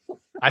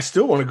 I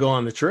still want to go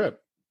on the trip.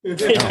 I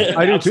do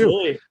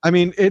Absolutely. too. I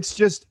mean, it's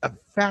just a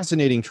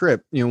fascinating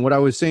trip. You know, what I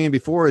was saying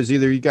before is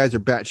either you guys are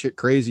batshit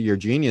crazy or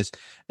genius.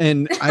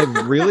 And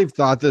I've really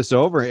thought this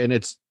over, and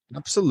it's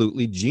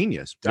absolutely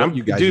genius. I'm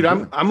going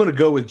to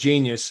go with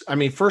genius. I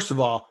mean, first of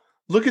all,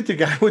 look at the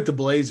guy with the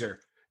blazer.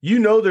 You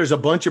know, there's a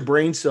bunch of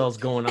brain cells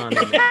going on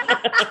in there,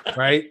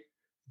 right?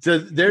 So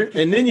there,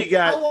 and then you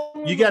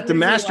got the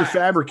master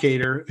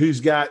fabricator who's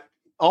got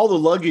all the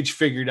luggage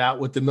figured out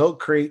with the milk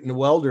crate and the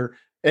welder,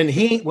 and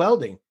he ain't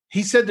welding.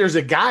 He said there's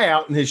a guy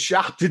out in his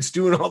shop that's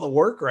doing all the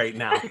work right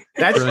now.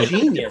 That's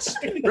genius.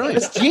 Really,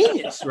 it's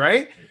genius,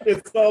 right?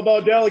 It's all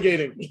about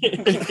delegating.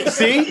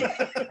 See?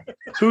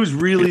 Who's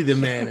really the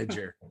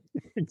manager?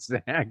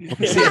 Exactly.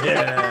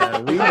 Yeah,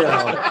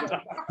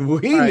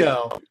 we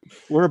know.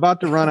 We're about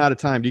to run out of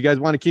time. Do you guys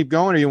want to keep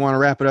going or you want to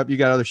wrap it up? You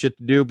got other shit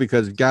to do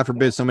because God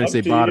forbid somebody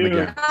say bottom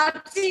again.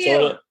 Up to you.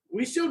 So,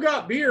 We still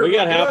got beer. we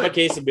got We're half good. a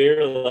case of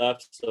beer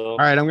left. So All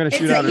right, I'm going to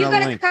shoot out You another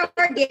got a link. card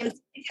game.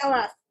 Tell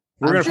us.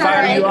 We're going to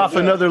fire you off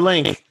another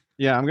link.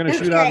 Yeah, I'm going to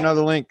shoot out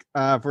another link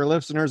for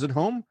listeners at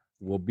home.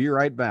 We'll be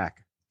right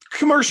back.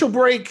 Commercial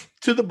break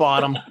to the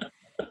bottom.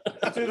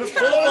 To the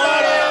full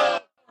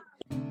bottom.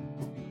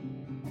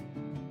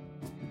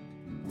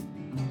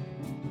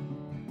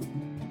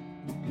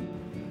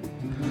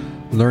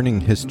 Learning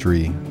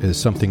history is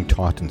something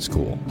taught in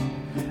school.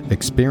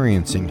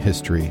 Experiencing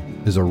history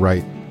is a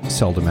right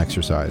seldom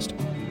exercised.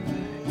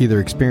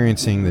 Either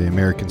experiencing the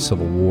American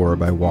Civil War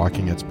by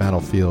walking its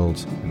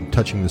battlefields and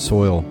touching the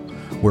soil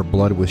where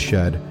blood was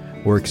shed,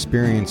 or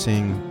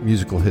experiencing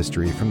musical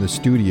history from the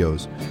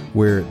studios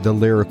where the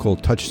lyrical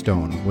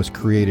touchstone was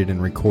created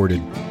and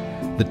recorded,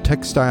 the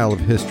textile of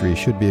history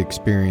should be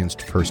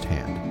experienced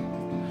firsthand.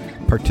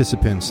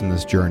 Participants in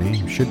this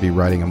journey should be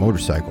riding a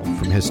motorcycle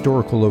from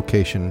historical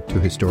location to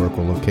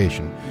historical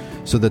location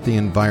so that the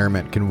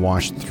environment can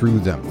wash through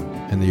them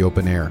in the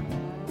open air.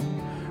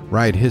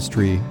 Ride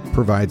History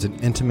provides an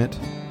intimate,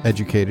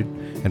 educated,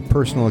 and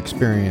personal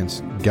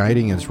experience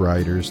guiding its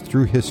riders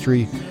through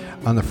history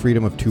on the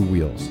freedom of two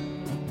wheels.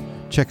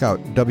 Check out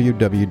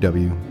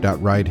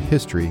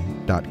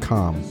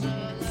www.ridehistory.com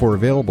for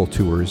available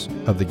tours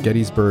of the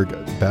Gettysburg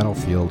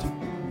Battlefield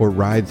or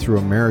ride through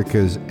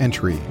America's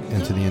entry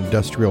into the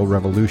Industrial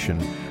Revolution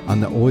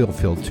on the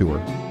Oilfield Tour.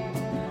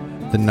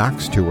 The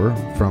Knox Tour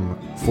from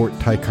Fort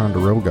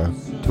Ticonderoga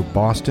to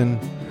Boston,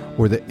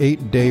 or the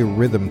 8-day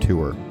Rhythm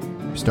Tour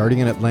starting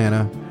in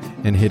Atlanta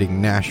and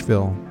hitting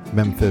Nashville,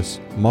 Memphis,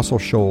 Muscle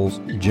Shoals,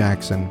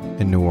 Jackson,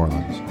 and New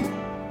Orleans.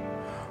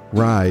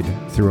 Ride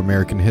through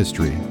American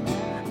history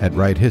at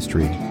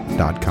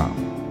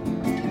ridehistory.com.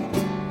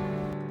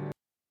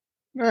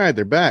 All right,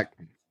 they're back.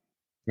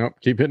 Nope,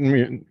 keep hitting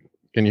me.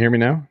 Can you hear me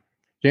now?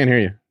 Can't hear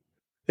you.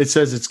 It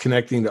says it's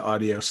connecting to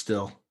audio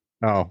still.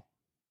 Oh,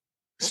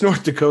 It's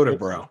North Dakota,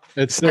 bro.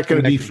 it's Not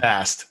going to be connecting.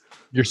 fast.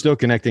 You're still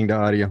connecting to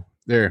audio.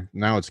 There,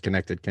 now it's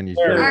connected. Can you?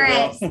 There All we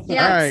right.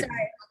 Yeah, All right.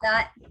 sorry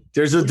about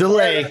There's a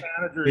delay. You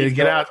got to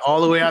get out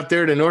all the way out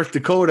there to North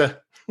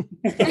Dakota.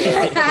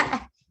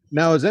 that.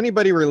 Now, is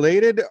anybody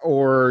related,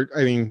 or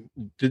I mean,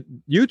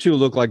 you two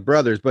look like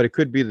brothers, but it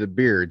could be the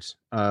beards.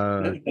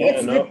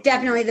 It's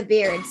definitely the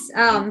beards.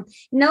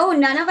 No,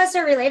 none of us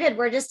are related.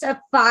 We're just a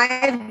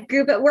 5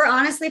 group. We're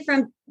honestly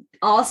from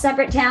all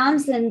separate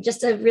towns and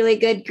just a really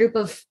good group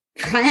of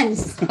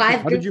friends.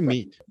 5. How did you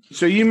meet?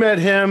 So you met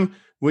him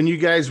when you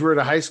guys were at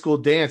a high school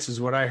dance,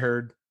 is what I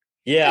heard.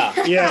 Yeah.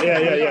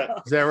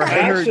 Yeah. Is that right?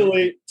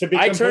 Actually,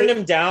 I turned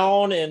him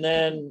down, and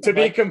then to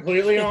be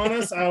completely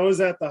honest, I was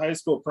at the high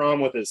school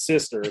prom with his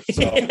sister. So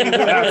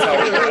that's how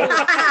it goes.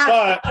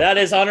 But that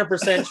is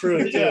 100%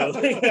 true too.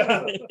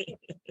 Yeah.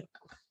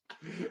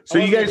 So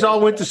you guys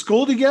all went to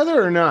school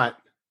together or not?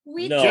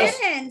 We No.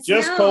 didn't.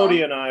 Just no.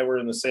 Cody and I were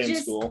in the same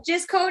school.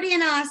 Just Cody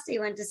and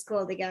Austin went to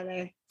school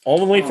together.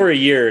 Only for a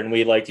year, and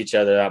we liked each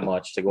other that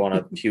much to go on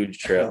a huge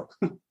trip.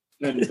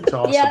 That's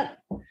awesome. Yep.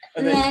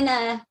 And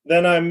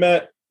then I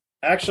met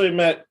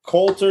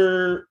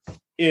Coulter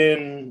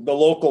in the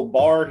local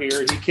bar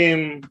here. He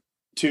came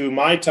to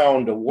my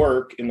town to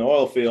work in the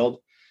oil field,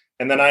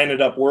 and then I ended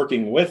up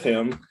working with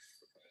him.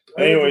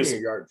 Anyways,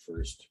 yard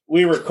first.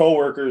 we were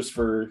co-workers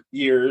for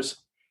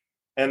years,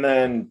 and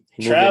then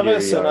He moved into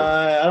Travis your and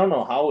I don't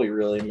know how we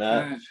really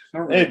met.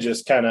 It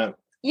just kind of,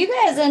 you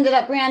guys ended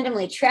up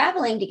randomly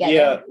traveling together.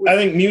 yeah, I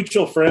think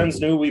mutual friends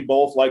knew we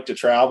both like to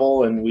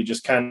travel, and we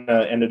just kind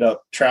of ended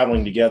up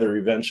traveling together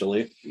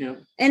eventually. Yeah.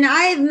 And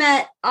I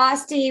met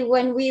Austin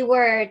when we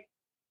were,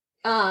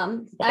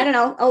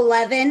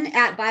 11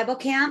 at Bible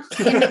camp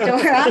in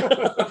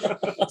Medora.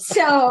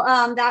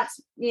 So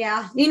that's,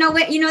 yeah. You know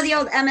the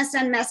old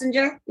MSN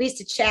Messenger? We used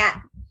to chat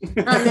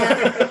on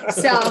that.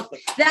 So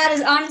that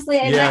is honestly,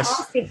 I met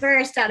Austin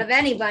first out of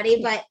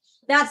anybody, but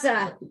that's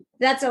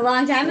a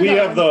long time ago. We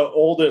have the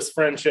oldest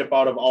friendship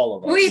out of all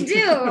of us. We do.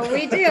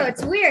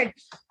 It's weird.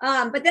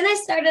 But then I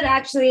started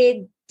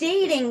actually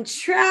dating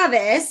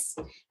Travis.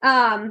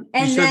 And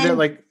You said then that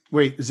like,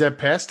 wait, is that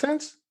past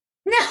tense?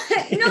 no,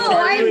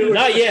 I'm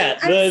Not yet.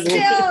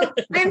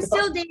 I'm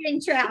still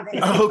dating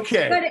Travis.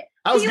 Okay. But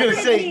I was he going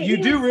to say, he you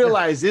do was-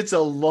 realize it's a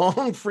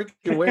long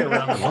freaking way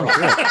around the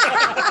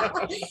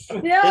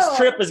world. No. This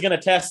trip is going to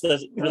test the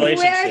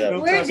relationship.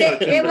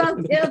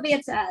 It'll be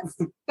a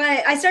test.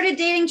 But I started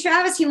dating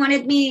Travis. He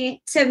wanted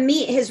me to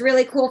meet his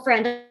really cool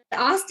friend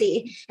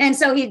Austin, and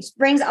so he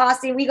brings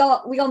Austin. We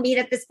go meet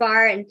at this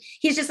bar, and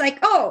he's just like,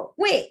 "Oh,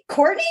 wait,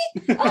 Courtney?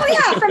 Oh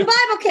yeah, from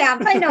Bible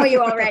camp. I know you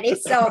already."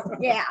 So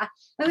yeah,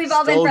 and we've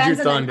all been Stole your friends.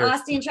 And then thunder.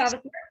 Austin and Travis.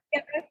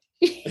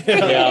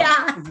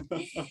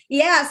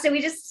 Yeah. So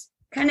we just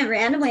kind of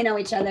randomly know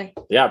each other.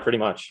 Yeah, pretty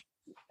much.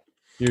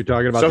 You're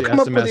talking about So the come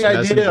up with SMS the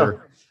idea.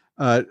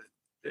 Messenger.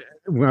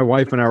 My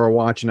wife and I were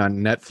watching on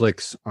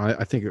Netflix.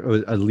 I think it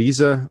was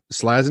Aliza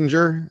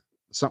Slazenger,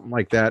 something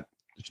like that.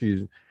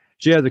 She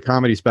has a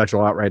comedy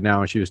special out right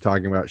now, and she was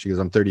talking about. She goes,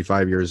 "I'm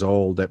 35 years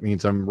old. That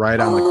means I'm right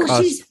on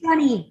the She's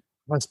funny.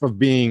 cusp of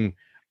being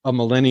a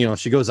millennial."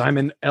 She goes, "I'm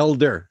an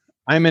elder.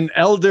 I'm an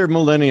elder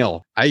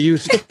millennial. I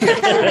used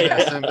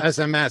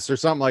SMS or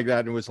something like that."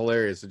 And it was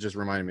hilarious. It just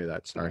reminded me of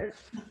that. Sorry.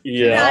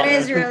 Yeah. That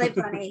is really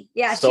funny.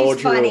 Yeah, So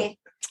she's true. funny.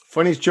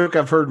 Funniest joke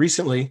I've heard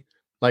recently,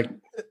 like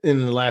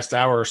in the last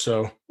hour or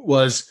so,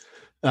 was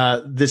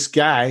this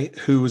guy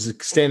who was a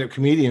stand-up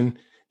comedian.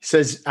 He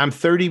says, "I'm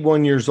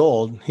 31 years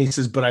old." He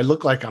says, "But I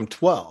look like I'm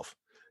 12.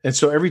 And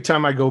so every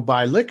time I go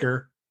buy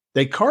liquor,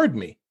 they card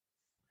me."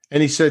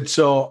 And he said,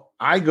 "So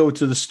I go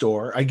to the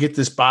store, I get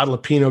this bottle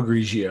of Pinot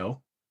Grigio,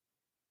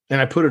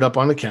 and I put it up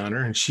on the counter,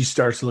 and she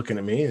starts looking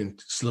at me and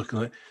just looking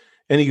like,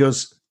 and he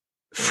goes,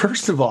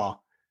 first of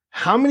all,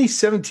 how many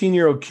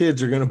 17-year-old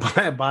kids are going to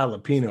buy a bottle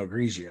of Pinot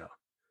Grigio?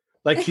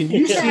 Like, can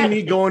you see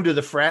me going to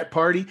the frat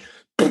party?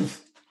 I'm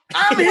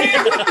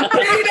here for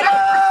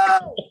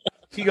Pinot!"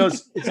 He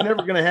goes, "It's never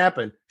going to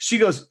happen." She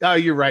goes, "Oh,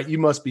 you're right. You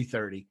must be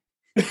 30.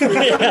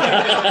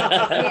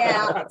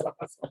 Yeah.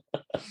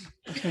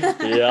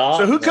 Yeah.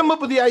 So who come up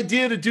with the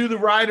idea to do the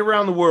ride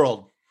around the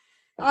world?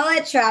 I'll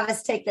let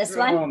Travis take this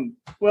one.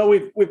 Well,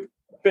 we've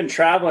been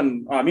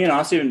traveling. Me and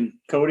Austin and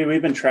Cody,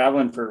 we've been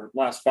traveling for the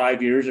last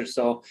 5 years or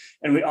so,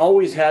 and we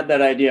always had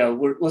that idea.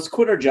 Let's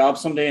quit our job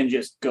someday and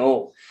just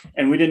go.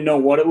 And we didn't know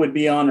what it would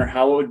be on or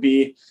how it would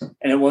be.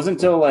 And it wasn't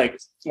until like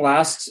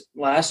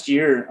last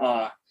year,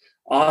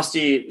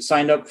 Austin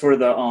signed up for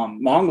the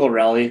Mongol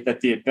rally that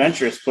the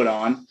Adventurous put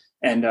on.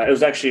 And it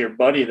was actually your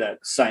buddy that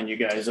signed you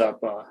guys up.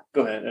 Go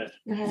ahead, Ed.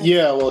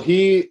 Yeah, well,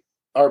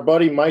 our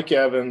buddy Mike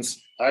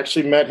Evans, I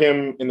actually met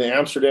him in the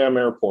Amsterdam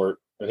airport,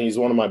 and he's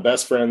one of my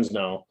best friends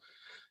now.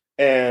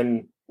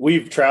 And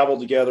we've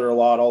traveled together a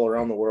lot all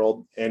around the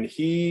world. And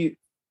he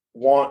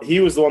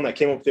was the one that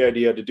came up with the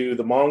idea to do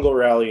the Mongol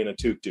rally in a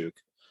tuk-tuk.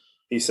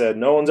 He said,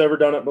 "No one's ever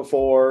done it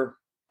before."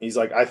 He's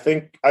like, I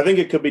think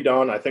it could be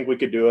done. I think we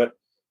could do it.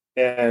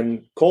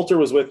 And Coulter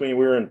was with me.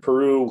 We were in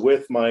Peru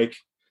with Mike,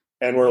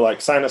 and we're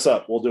like, "Sign us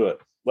up. We'll do it.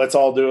 Let's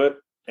all do it."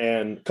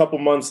 And a couple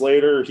months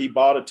later, he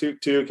bought a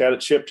tuk-tuk, had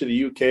it shipped to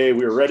the UK.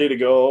 We were ready to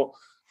go.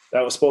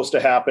 That was supposed to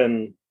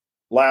happen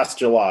last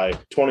July,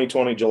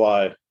 2020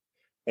 July.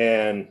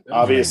 And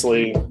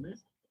obviously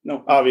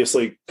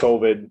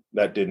COVID,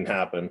 that didn't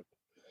happen.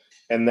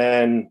 And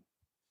then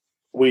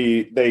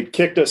they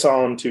kicked us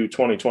on to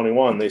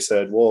 2021. They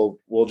said, well,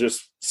 we'll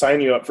just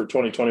sign you up for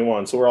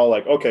 2021. So we're all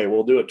like, okay,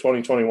 we'll do it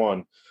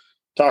 2021.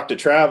 Talk to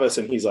Travis,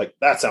 and he's like,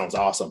 that sounds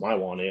awesome. I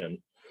want in.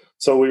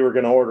 So we were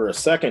going to order a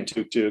second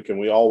tuk-tuk, and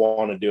we all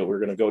want to do it. We're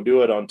going to go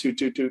do it on two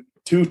tuk-tuks.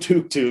 Two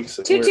tuk-tuks.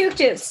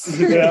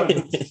 Yeah.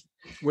 And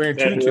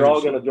we're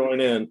all going to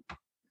join in.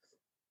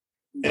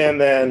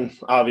 And then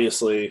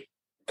obviously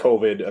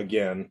COVID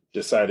again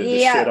decided to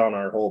shit on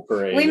our whole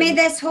parade. We made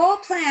this whole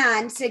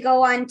plan to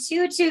go on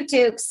 2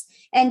 tuk-tuks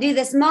and do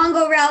this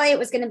Mongol rally. It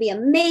was going to be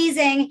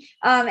amazing.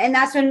 And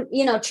that's when,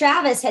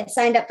 Travis had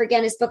signed up for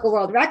Guinness Book of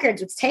World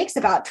Records, which takes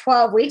about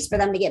 12 weeks for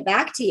them to get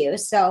back to you.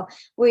 So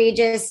we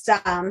just,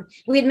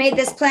 we'd made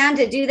this plan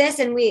to do this,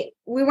 and we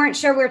weren't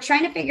sure. We were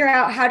trying to figure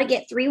out how to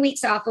get 3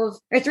 months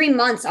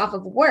off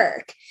of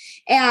work.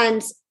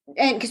 And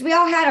because we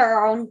all had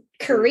our own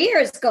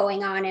careers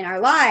going on in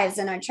our lives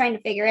and are trying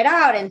to figure it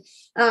out. And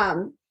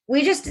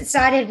we just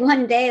decided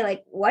one day,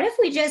 like, what if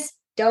we just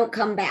don't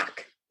come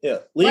back? Yeah.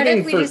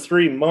 Leaving for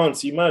 3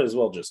 months, you might as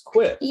well just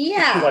quit.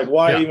 Yeah. Like,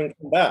 why even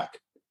come back?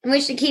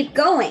 We should keep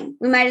going.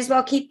 We might as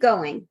well keep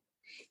going.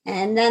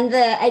 And then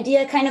the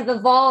idea kind of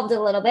evolved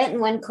a little bit.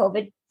 And when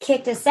COVID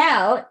kicked us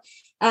out,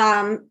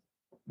 a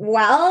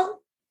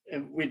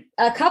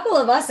couple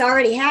of us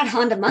already had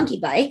Honda monkey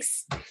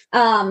bikes.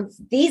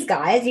 These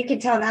guys, you could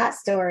tell that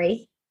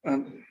story.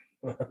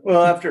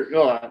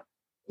 After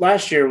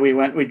last year, we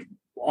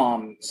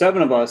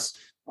 7 of us,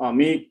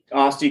 me,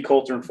 Osti,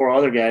 Coulter, and 4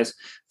 other guys,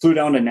 flew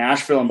down to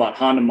Nashville and bought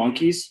Honda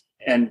monkeys,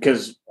 and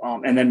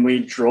then we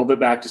drove it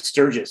back to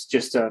Sturgis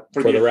just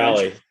for the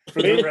rally.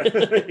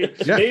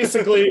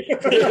 Basically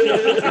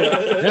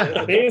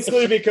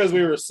because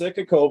we were sick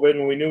of COVID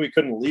and we knew we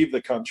couldn't leave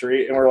the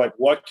country, and we're like,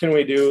 what can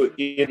we do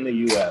in the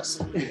US?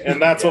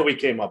 And that's what we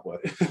came up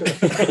with.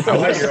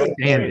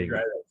 Outstanding.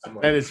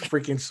 That is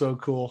freaking so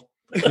cool.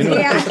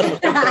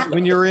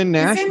 When you're in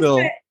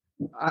Nashville,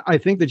 I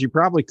think that you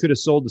probably could have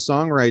sold the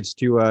song rights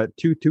to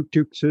 2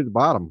 tuk-tuks to the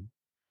bottom.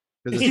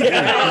 Where's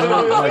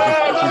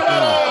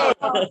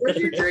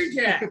your drink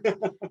at?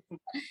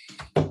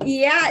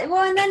 Yeah.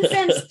 Well, and then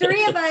since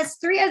 3 of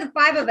the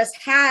 5 of us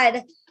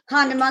had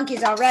Honda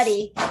monkeys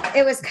already,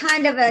 it was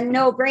kind of a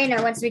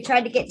no-brainer. Once we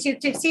tried to get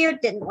tuk-tuks here,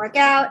 it didn't work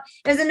out.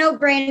 It was a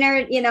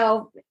no-brainer.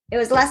 It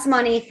was less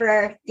money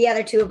for the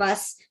other 2 of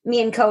us, me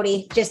and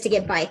Cody, just to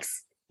get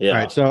bikes. Yeah. All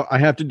right. So I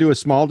have to do a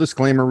small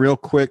disclaimer real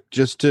quick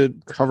just to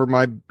cover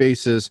my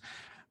bases.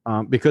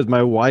 Because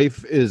my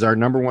wife is our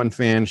number 1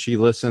 fan. She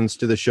listens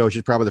to the show.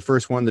 She's probably the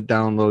first one that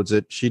downloads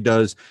it. She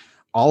does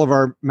all of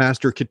our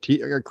master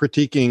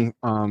critiquing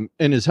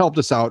and has helped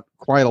us out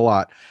quite a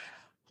lot.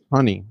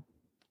 Honey,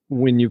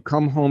 when you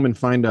come home and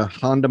find a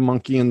Honda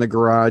monkey in the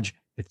garage,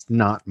 it's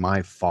not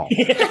my fault.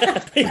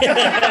 Yes.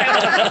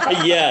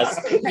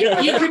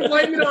 You can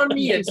blame it on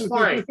me. It's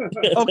fine.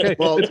 Okay.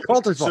 Well, it's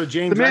Coulter's fault. So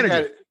James, the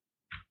manager.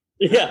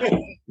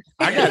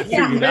 I got it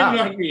figured out.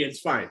 Blame it on me. It's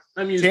fine.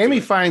 I'm used Tammy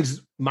to it.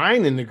 finds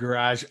mine in the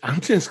garage.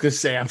 I'm just gonna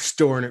say I'm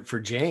storing it for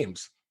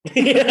James.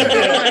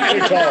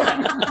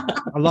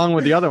 Along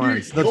with the other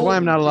ones. That's why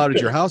I'm not allowed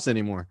at your house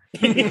anymore.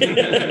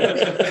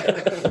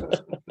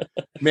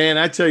 Man,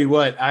 I tell you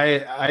what,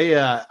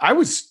 I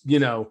was,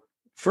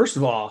 first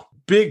of all,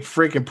 big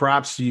freaking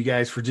props to you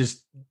guys for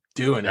just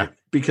doing it,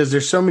 because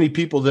there's so many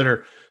people that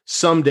are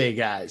someday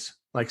guys.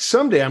 Like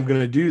someday I'm going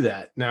to do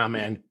that. Now,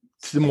 man,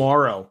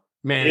 tomorrow,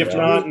 man. If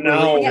not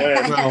now,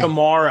 when?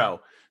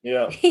 Tomorrow.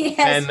 Yeah. Yes.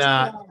 And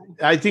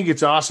I think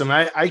it's awesome.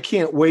 I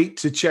can't wait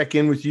to check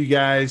in with you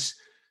guys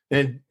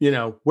and,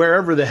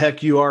 wherever the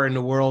heck you are in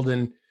the world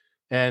and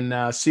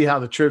see how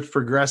the trip's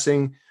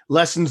progressing,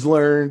 lessons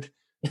learned.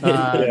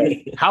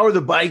 How are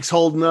the bikes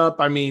holding up?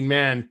 I mean,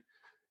 man,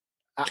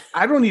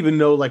 I don't even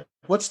know, like,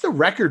 what's the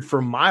record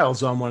for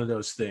miles on one of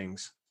those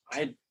things?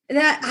 I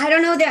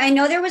don't know. I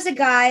know there was a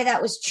guy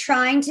that was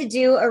trying to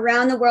do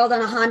around the world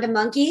on a Honda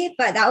monkey,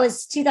 but that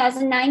was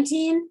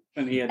 2019.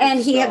 And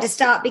he had to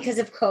stop because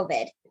of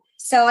COVID.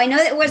 So I know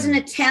that it was an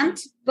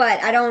attempt,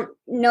 but I don't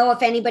know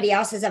if anybody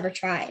else has ever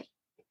tried.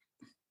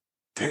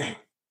 Dang.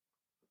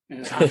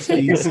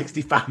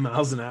 65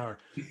 miles an hour.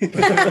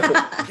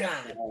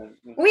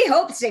 We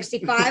hope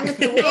 65 with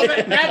the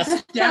wind.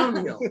 That's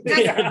downhill.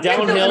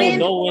 Downhill,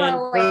 no wind,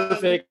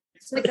 perfect.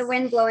 With the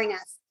wind blowing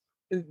us.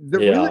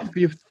 Really, if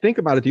you think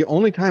about it, the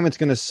only time it's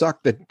going to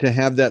suck to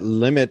have that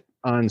limit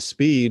on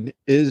speed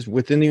is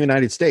within the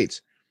United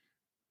States,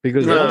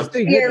 because once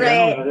they hit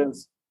down,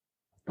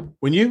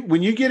 when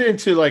you get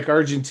into like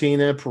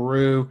Argentina,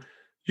 Peru,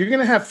 you're going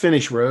to have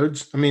finished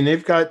roads. I mean,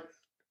 they've got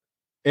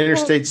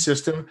interstate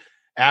system.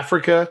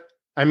 Africa,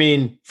 I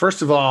mean,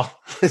 first of all,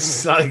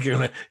 it's not like you're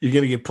going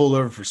to get pulled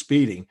over for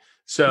speeding.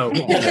 So,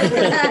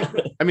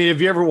 I mean, have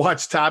you ever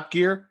watched Top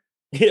Gear?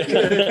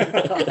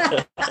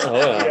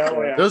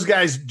 Those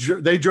guys,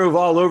 they drove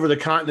all over the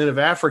continent of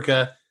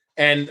Africa,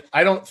 and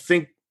I don't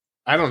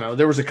know,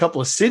 there was a couple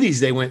of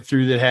cities they went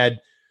through that had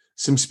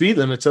some speed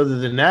limits. Other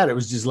than that, it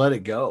was just let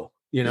it go,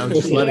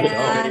 just let it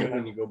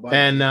go.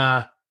 And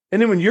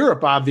then when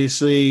Europe,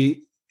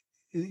 obviously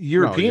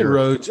European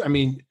roads, I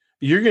mean,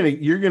 you're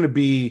gonna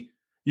be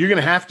you're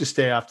going to have to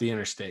stay off the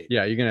interstate.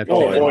 Yeah, you're gonna have to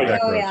Oh, take boy.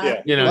 back roads.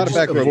 Yeah. You A know, lot of just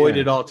back road avoid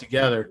plan. it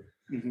altogether.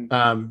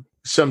 Mhm.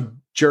 Some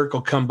jerk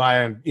will come by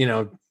and,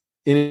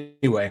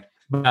 anyway,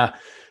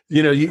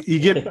 you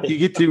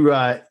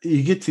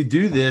get to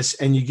do this,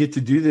 and you get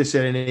to do this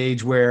at an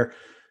age where,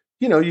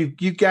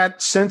 you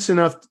got sense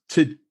enough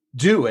to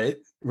do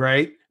it,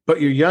 right?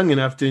 But you're young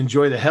enough to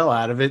enjoy the hell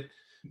out of it.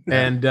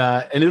 And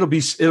I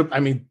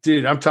mean,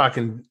 dude, I'm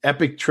talking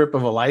epic trip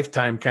of a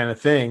lifetime kind of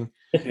thing.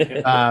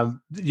 You're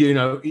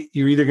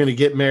either going to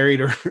get married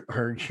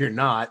or you're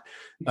not.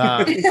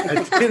 At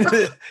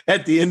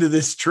the end of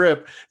this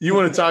trip, you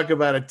want to talk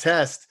about a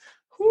test.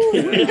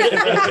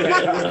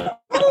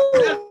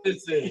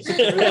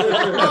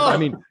 I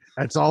mean,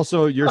 that's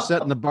also, you're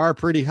setting the bar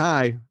pretty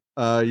high.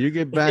 You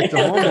get back to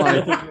home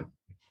life,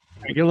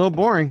 it get a little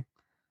boring.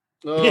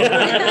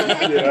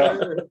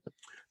 Yeah.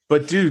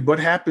 But dude, what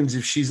happens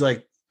if she's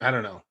like, I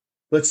don't know,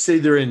 let's say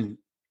they're in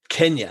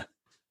Kenya.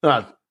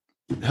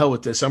 Hell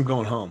with this, I'm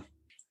going home.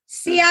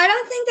 See, I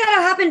don't think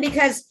that'll happen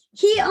because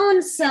he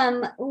owns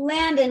some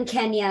land in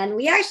Kenya, and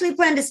we actually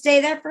plan to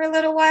stay there for a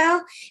little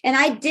while. And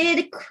I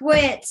did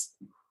quit.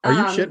 Are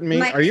you shitting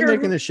me? Are you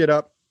making this shit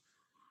up?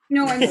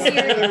 No, I'm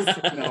serious.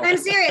 No. I'm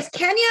serious.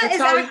 Kenya That's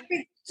is how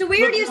actually. So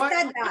weird you Look,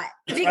 said that.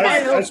 I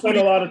Because spent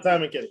a lot of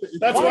time in Kenya.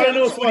 That's why I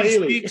know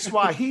Swahili. Speak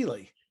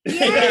Swahili.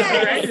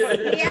 yes,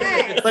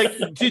 yes. Like,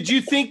 did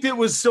you think that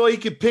was so he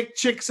could pick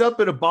chicks up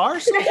at a bar?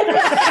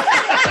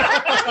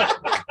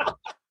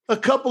 A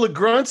couple of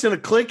grunts and a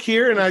click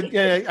here, and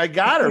I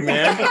got her,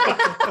 man.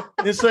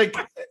 It's like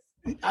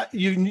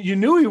you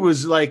knew he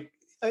was like.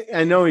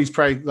 I know he's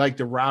probably like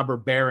the robber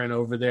baron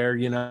over there,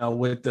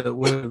 with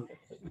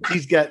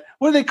he's got,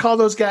 what do they call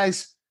those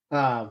guys?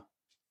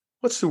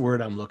 What's the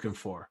word I'm looking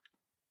for?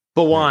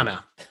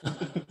 Bawana.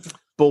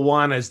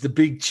 Bawana is the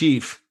big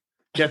chief.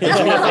 Got the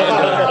big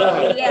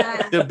landowner,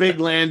 Yeah. the big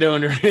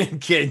landowner in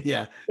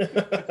Kenya.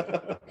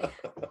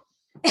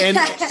 And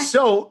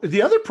so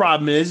the other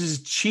problem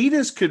is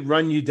cheetahs could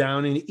run you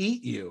down and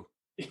eat you.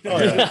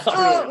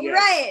 Oh,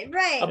 right.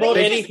 About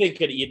Like, anything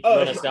could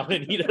run us down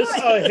and eat us.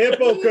 A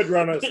hippo could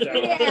run us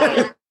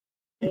down.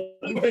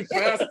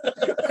 yeah.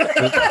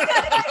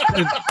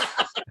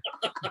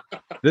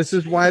 This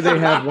is why they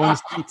have one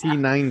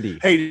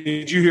CT90. Hey,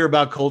 did you hear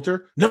about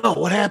Coulter? No,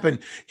 what happened?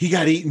 He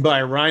got eaten by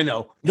a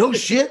rhino. No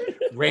shit.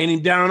 Ran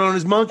him down on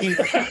his monkey.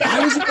 Why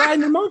was he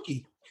riding a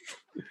monkey?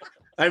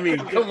 I mean,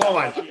 come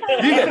on.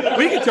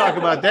 We can talk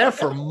about that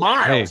for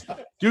miles.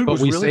 Dude, but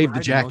was we really saved the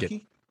riding a jacket.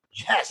 monkey?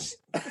 Yes.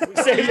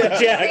 Save the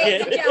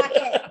jacket.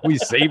 Jacket. We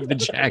saved the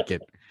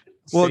jacket.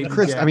 Well, Saved the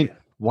Chris, I mean,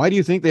 jacket. why do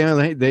you think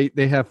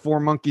they have 4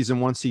 monkeys and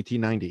one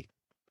CT90?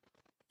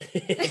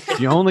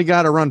 You only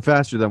got to run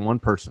faster than one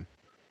person.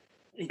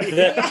 The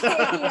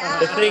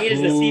thing is,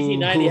 the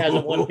CT90 has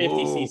a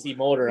 150cc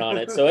motor on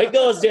it, so it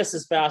goes just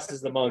as fast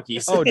as the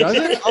monkeys. Oh, does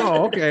it?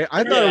 Oh, okay.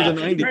 I thought it was a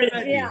 90.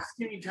 Yeah.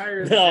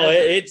 No,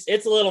 it's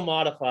a little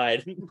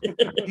modified.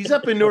 He's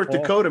up in North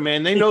Dakota,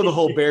 man. They know the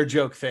whole bear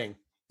joke thing.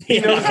 He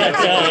knows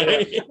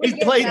He's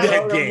played that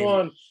Round game.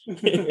 one.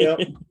 Yep.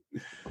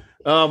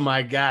 Oh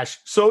my gosh.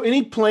 So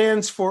any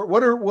plans for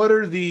what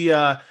are the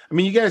I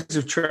mean, you guys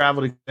have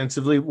traveled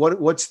extensively.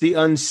 What's the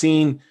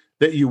unseen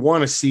that you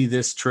want to see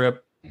this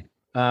trip?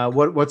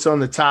 What's on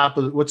the top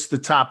what's the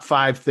top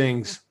 5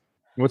 things?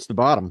 What's the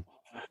bottom?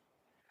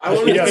 I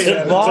want to Yeah, go yeah, to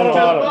it's the bottom.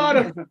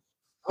 bottom.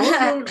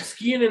 I want to go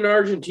skiing in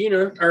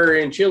Argentina or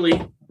in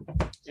Chile.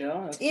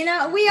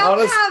 Yeah. We all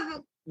Honest-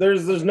 have.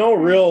 There's no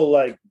real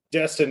like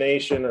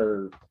destination,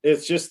 or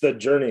it's just the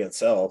journey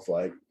itself.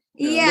 Like,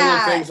 Yeah,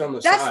 little things on the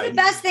that's side. the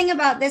best thing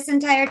about this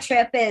entire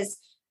trip is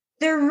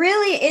there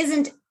really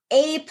isn't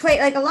a place.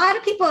 Like a lot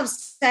of people have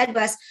said to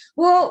us,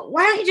 well,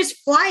 why don't you just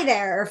fly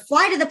there or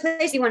fly to the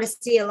place you want to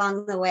see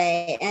along the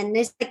way? And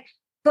it's like,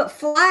 but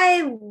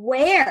fly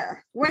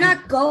where? We're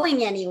not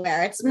going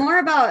anywhere. It's more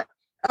about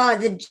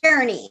the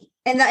journey.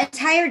 And the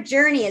entire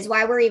journey is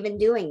why we're even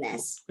doing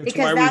this. It's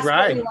Because why we that's what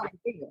ride. we want to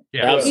do.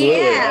 Absolutely.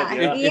 Yeah.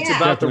 It's Yeah.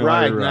 about the Definitely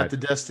why we ride, not ride. the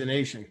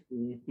destination.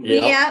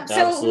 Yeah. So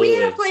we absolutely.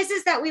 have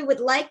places that we would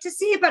like to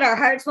see, but our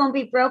hearts won't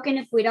be broken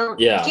if we don't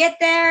Yeah. get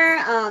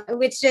there.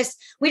 It's just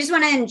we just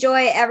want to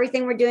enjoy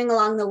everything we're doing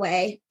along the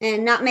way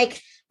and not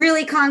make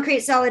really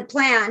concrete, solid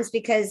plans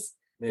because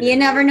you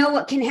never know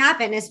what can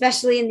happen,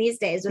 especially in these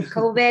days with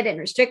COVID and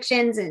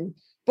restrictions and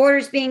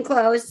borders being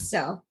closed.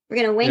 So we're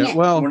gonna wing it.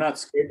 Well, We're not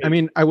scared. I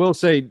mean, I will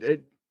say,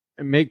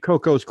 make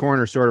Coco's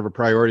Corner sort of a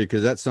priority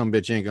because that some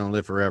bitch ain't gonna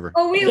live forever.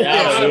 Oh, we will. Yeah,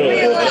 absolutely. We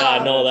will.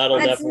 Yeah, no, that'll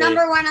That's definitely.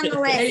 number one on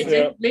the Hey, list.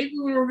 Yeah. maybe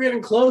when we're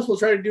getting close, we'll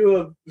try to do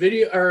a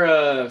video or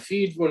a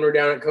feed when we're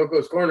down at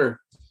Coco's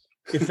Corner.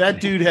 If that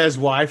dude has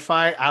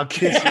Wi-Fi, I'll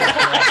kiss him.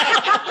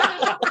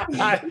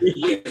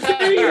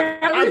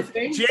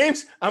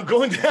 James, I'm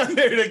going down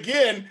there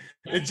again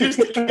and just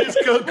to kiss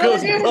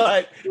Coco's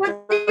butt.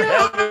 We'll do We're a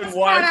having hotspot on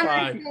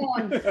Wi-Fi. my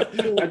phone.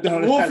 I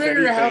don't We'll have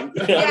figure out how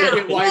anything. to Yeah.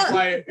 get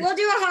Wi-Fi. We'll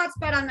do a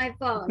hotspot on my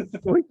phone.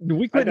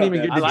 We couldn't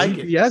even get I the like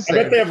it. GPS. I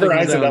bet they have signal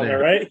Verizon down there,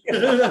 right?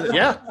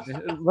 Yeah,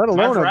 Let my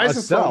alone a Verizon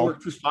phone cell.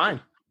 works just fine.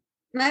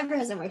 My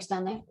Verizon works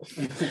down there.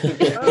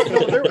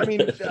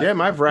 Yeah,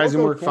 my Verizon Coco's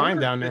worked fine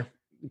Corner- down there.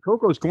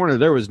 Coco's Corner,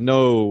 there was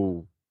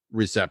no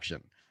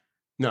reception.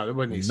 No, there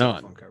wasn't any cell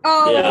None. phone coverage.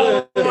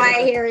 Oh,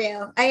 I hear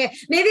you.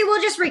 Maybe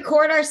we'll just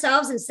record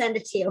ourselves and send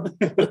it to you.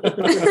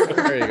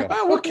 There you go.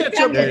 Well, we'll catch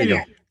up. There you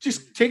go.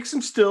 Just take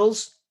some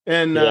stills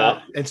and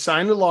Yeah. and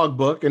sign the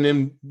logbook, and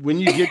then when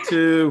you get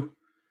to,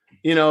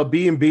 a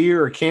B&B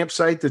or a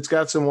campsite that's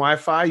got some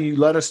Wi-Fi, you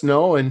let us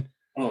know, and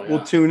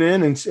we'll tune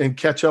in and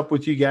catch up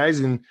with you guys,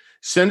 and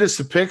send us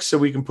the pics so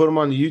we can put them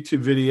on the YouTube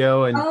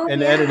video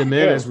and edit them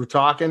in as we're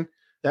talking.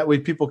 That way,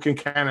 people can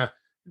kind of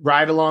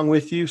ride along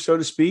with you, so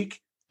to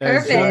speak.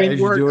 Perfect. I mean, as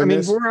you're doing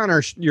this. we're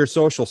on your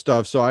social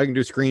stuff, so I can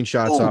do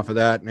screenshots off of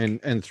that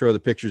and throw the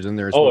pictures in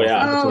there as Oh, well.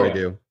 yeah. That's what I Oh.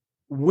 do.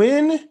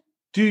 When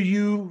do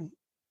you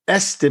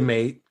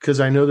estimate,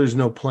 because I know there's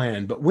no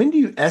plan, but when do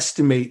you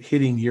estimate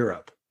hitting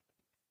Europe?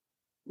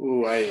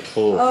 Ooh, Oh, Next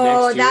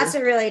year? that's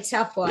a really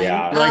tough one.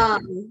 Yeah.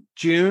 Like-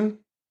 June?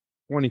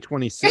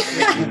 2026.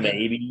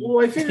 Maybe.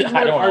 Well, I figured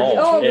I don't know.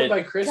 Argentina It-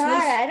 by Christmas.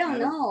 God, I don't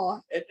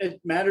know. It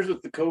matters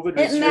with the COVID.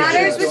 It restrictions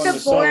matters with going the to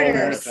South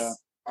borders. America.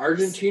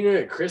 Argentina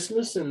at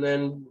Christmas, and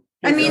then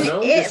I mean,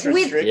 don't know, Just we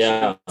restrictions.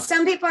 Yeah.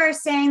 some people are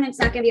saying it's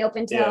not going to be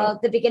open till Yeah.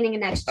 the beginning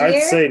of next year.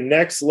 I'd say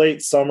next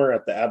late summer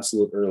at the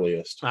absolute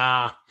earliest.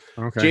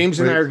 Okay. James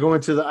and I Wait. are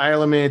going to the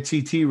Isle of Man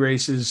TT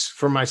races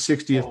for my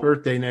 60th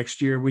birthday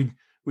next year.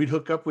 We'd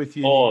hook up with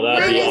you. Oh,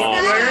 that'd When be is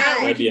awesome. that?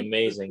 That'd be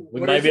amazing. We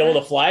What might is be able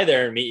that? to fly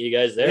there and meet you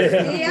guys there.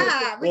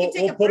 Yeah, we can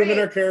take We'll a put them in break.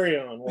 our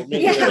carry-on. We'll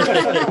make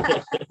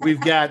Yeah.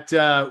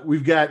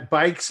 We've got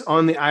bikes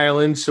on the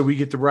island, so we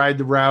get to ride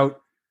the route,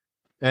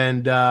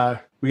 and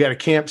we got a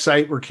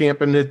campsite. We're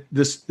camping at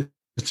this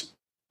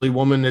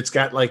woman that's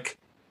got like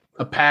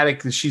a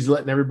paddock that she's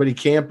letting everybody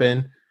camp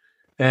in,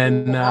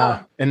 and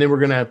Wow. and then we're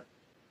gonna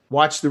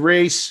watch the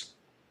race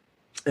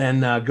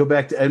and go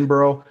back to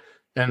Edinburgh.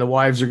 And the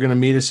wives are going to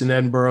meet us in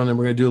Edinburgh, and then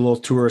we're going to do a little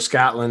tour of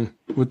Scotland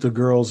with the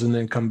girls, and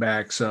then come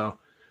back. So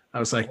I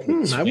was like,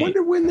 I Sweet.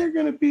 wonder when they're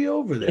going to be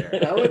over there.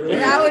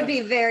 That would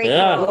be very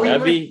Yeah, cool.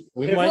 that'd be.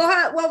 We might.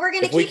 Well, we're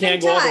going to If we keep in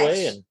can't go all touch. the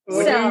way and when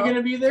are you So- going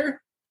to be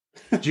there?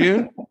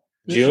 June.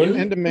 June.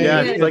 End of May.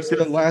 Yeah, Yeah, like like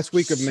the last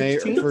week of May or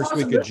 16th first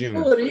week of June.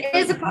 It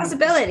is a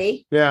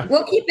possibility. Yeah,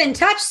 We'll keep in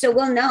touch, so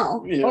we'll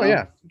know. Oh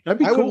yeah. that'd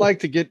be I cool. would like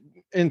to get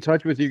in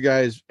touch with you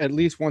guys at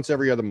least once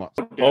every other month.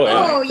 Oh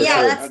Oh, for yeah,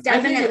 sure. that's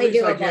definitely I think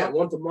at least, doable.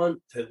 once a month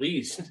at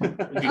least. It'd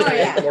be Oh,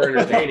 yeah. more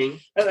entertaining.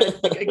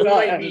 It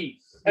might be.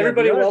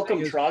 Everybody Yeah, the other welcome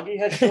thing is- Troggy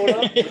has showed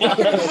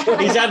up.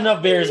 He's had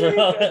enough beers.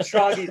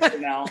 Troggy for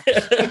now.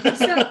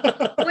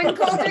 So when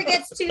Coulter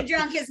gets too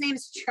drunk, his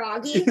name's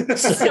Troggy.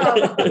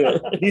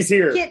 So He's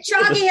here.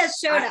 Troggy has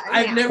showed up.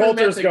 I've yeah. never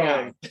Coulter's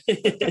met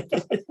the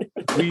guy.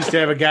 gone. We used to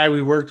have a guy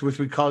we worked with.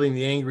 We called him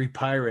the Angry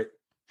Pirate.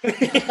 I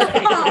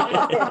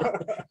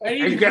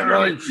need to come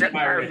in and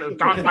fire it.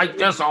 talk like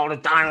this all the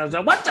time. I was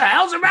like, "What the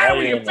hell's the matter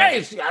with your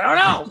face? I don't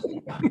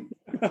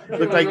know."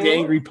 Looked like the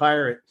Angry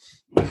Pirate.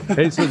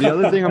 Hey, so the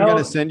other thing I'm going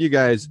to send you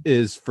guys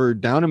is for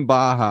down in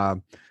Baja.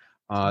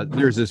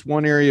 There's this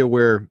one area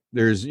where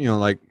there's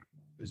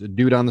there's a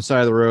dude on the side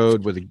of the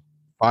road with a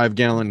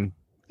 5-gallon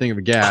thing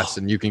of gas,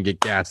 and you can get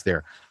gas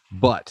there.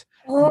 But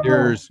Oh.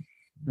 there's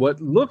what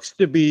looks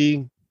to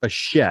be a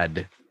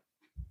shed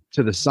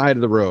to the side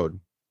of the road,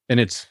 and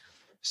it's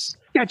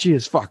sketchy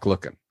as fuck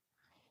looking.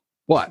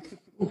 But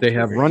they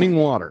have running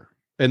water,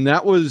 and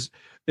that was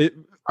it.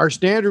 Our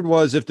standard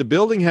was if the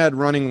building had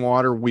running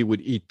water, we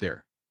would eat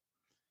there.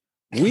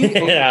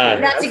 Yeah.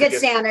 That's a good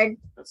standard.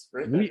 That's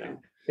right.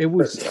 It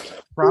was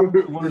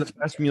probably one of the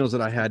best meals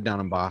that I had down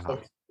in Baja.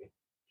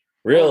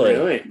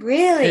 Really?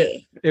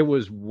 Really? It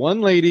was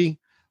one lady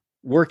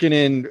working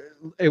in.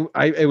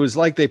 It was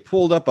like they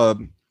pulled up a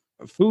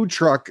food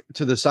truck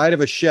to the side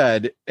of a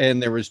shed,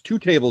 and there was 2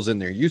 tables in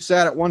there. You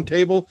sat at one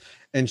table,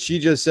 and she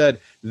just said,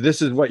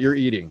 "This is what you're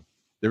eating."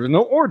 There was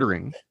no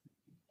ordering.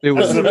 It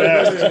was That's the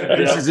best.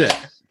 this is it,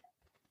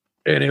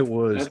 and it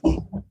was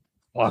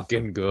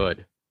fucking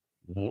good.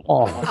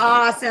 Oh,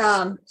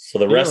 Awesome. So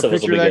the You rest have a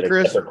of us will picture be of that, good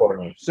Chris? except for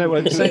Courtney. so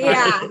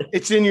Yeah.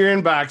 It's in your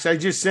inbox. I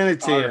just sent it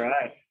to All you.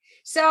 right.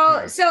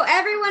 So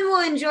everyone will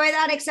enjoy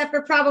that except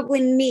for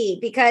probably me,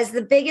 because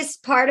the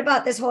biggest part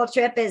about this whole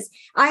trip is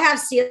I have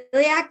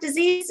celiac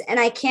disease and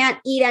I can't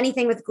eat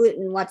anything with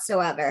gluten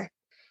whatsoever.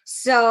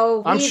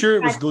 So I'm we- sure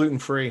it was gluten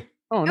free.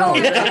 Oh Oh, no!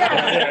 I'm sure.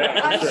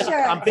 I'm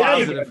sure. I'm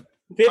positive.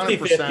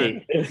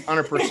 50-50.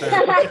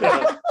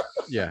 100%.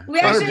 Yeah, We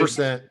actually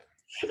 100%.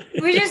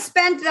 we just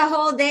spent the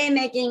whole day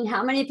making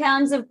how many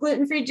pounds of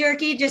gluten-free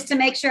jerky just to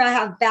make sure I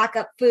have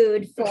backup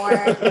food for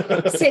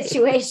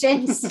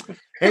situations.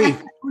 Hey,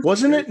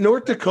 wasn't it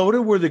North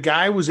Dakota where the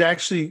guy was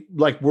actually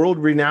like world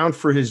renowned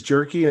for his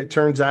jerky, and it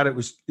turns out it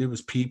was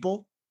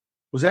people?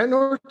 Was that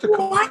North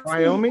Dakota, What?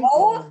 Wyoming?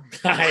 Oh,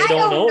 I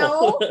don't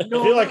know. I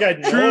feel like I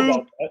know True.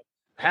 about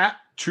that.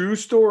 True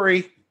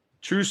story.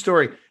 True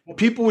story.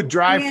 People would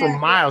drive for Yeah.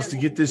 miles to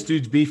get this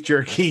dude's beef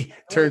jerky.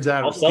 Turns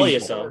out it I'll was sell you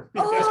people. some.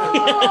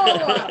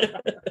 oh.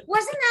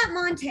 Wasn't that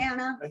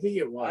Montana? I think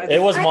it was.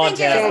 It was I think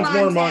it Montana. was Sounds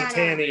more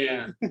Montana. Montana.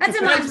 Yeah. That's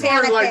a That's more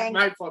Montana like thing.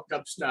 my fucked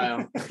up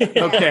style.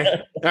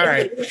 Okay. All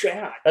right.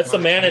 That's the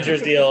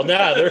manager's deal.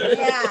 Nah, they're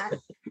Yeah.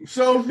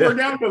 So if we're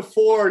down to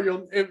 4,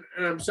 and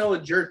I'm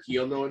selling jerky,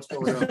 you'll know what's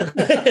going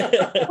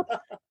on.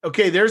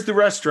 Okay. There's the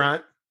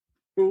restaurant.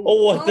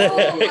 oh, what the Oh,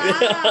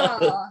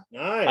 heck? wow.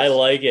 Nice. I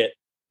like it.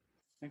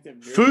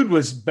 Food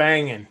was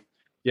banging.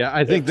 Yeah,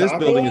 I think this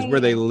taco? building is where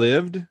they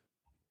lived.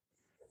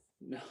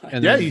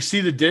 And Yeah. then- You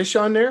see the dish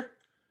on there?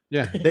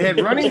 yeah. They had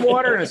running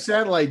water and a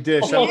satellite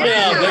dish. Oh, I'm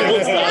yeah, that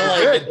looks We're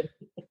like good.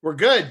 We're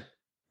good.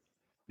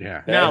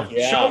 Yeah. Now,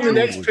 Yeah. show them the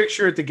next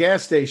picture at the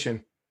gas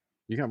station.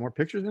 You got more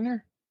pictures in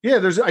there? Yeah, I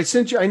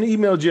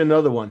emailed you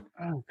another one.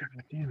 Oh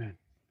god damn it.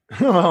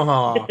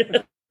 Oh,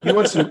 you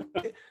want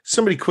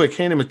somebody quick,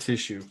 hand him a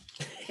tissue.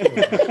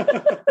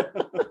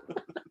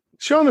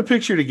 Show him the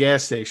picture at the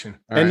gas station.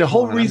 All And right, the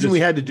whole hold on, I'm reason we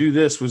just- had to do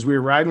this was we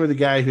were riding with a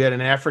guy who had an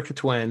Africa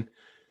Twin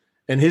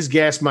and his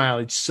gas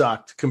mileage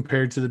sucked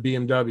compared to the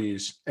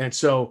BMWs. And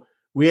so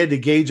we had to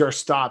gauge our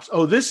stops.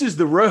 Oh, this is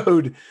the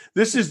road.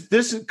 This is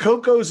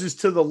Coco's is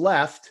to the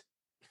left.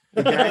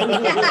 Okay?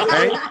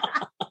 Right?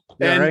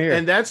 Yeah, right here.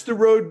 And that's the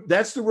road.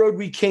 That's the road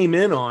we came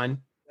in on.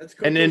 That's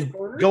And then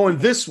Corner? going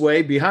this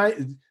way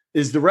behind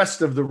is the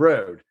rest of the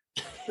road.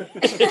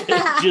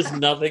 Just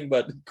nothing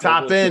but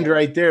Top end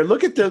right there.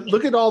 Look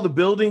at all the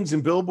buildings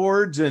and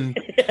billboards and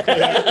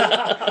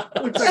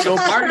Looks like a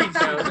party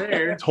down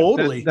there.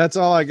 totally. That's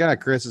all I got,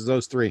 Chris, is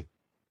those three.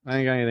 I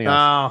ain't got anything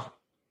else. Oh,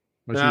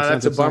 Unless no, you sent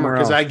that's a it somewhere bummer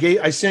because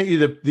else. I sent you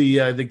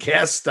the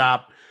gas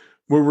stop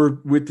where we're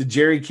with the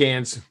jerry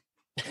cans.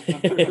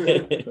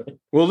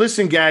 Well,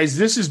 listen, guys,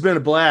 this has been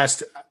a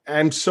blast.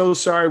 I'm so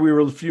sorry we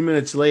were a few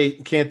minutes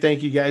late. Can't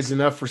thank you guys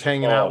enough for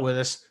hanging out with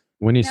us.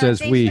 When he No, says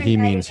thanks we, for he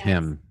inviting means us.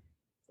 him.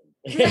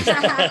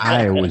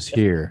 I was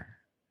here.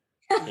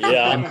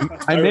 Yeah.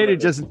 I made it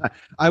just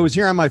I was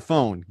here on my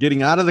phone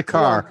getting out of the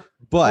car,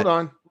 but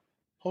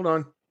Hold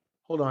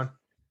on.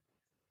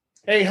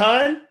 Hey,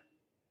 hon,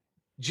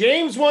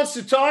 James wants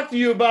to talk to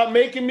you about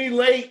making me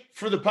late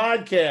for the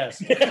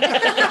podcast.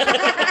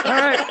 all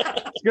right.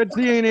 It's good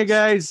seeing you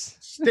guys.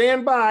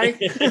 Stand by.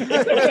 Talk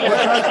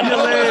to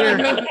you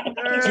later.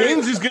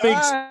 James is going to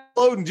Bye.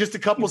 explode in just a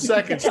couple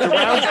seconds. The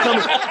round's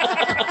coming.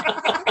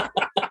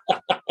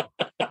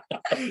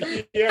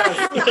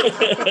 Yes.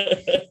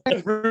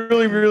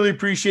 Really, really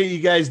appreciate you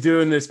guys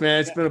doing this, man.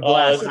 It's been a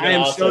blast. it's been I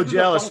am so awesome.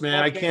 jealous,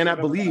 man. I cannot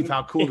believe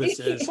how cool this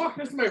is. Fuck,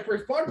 this is my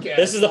first podcast.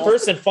 This is the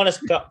first and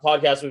funnest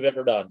podcast we've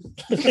ever done.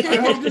 I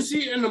hope to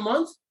see you in a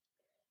month.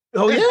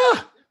 Oh yeah,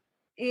 I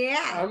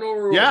Yeah. don't know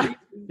where we'll yeah. be.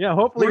 Yeah,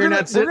 hopefully We're you're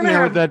gonna- not sitting we're gonna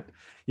there have- with that.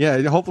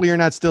 Yeah, hopefully you're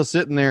not still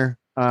sitting there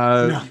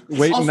I'll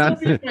waiting still on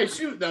be in my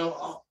suit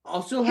though.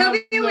 I'll still He'll have.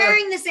 be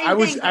wearing the same I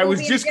was thing. I was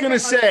We'll be in a just gonna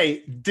different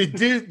say,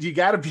 dude, you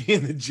got to be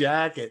in the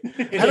jacket. I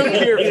don't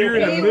care if you're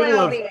in the location. middle We will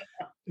of be.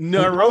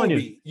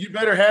 Nairobi. You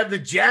better have the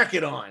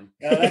jacket on.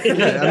 Yeah,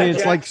 I mean,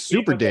 it's like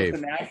Super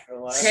Dave. Pants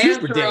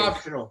Super are Dave.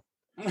 optional.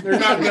 They're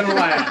not gonna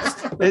last.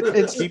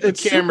 It's Keep the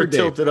Super camera Dave.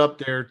 tilted up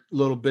there a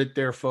little bit,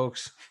 there,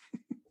 folks.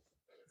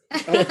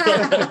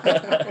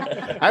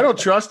 I don't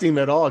trust him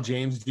at all,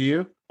 James. Do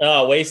you?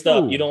 Oh, waist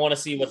up. Ooh. You don't want to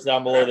see what's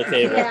down below the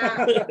table.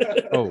 Yeah.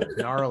 Oh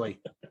Gnarly.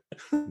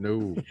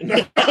 no,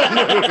 no.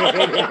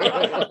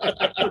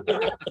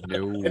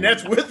 And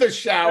that's with a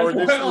shower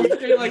this Well, week.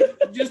 stay like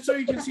just so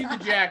you can see the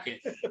jacket.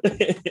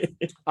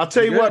 I'll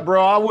tell you Good. what,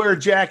 bro. I'll wear a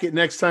jacket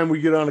next time we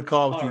get on a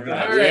call with you All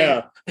guys. All right.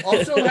 Yeah.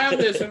 I'll still have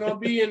this, and I'll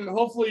be in.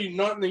 Hopefully,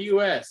 not in the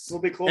U.S. We'll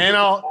be close. And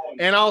I'll To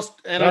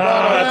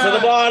the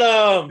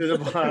bottom. to the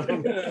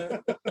bottom.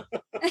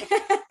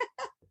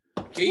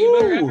 Okay, you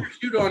better have Ooh. your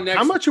suit on next.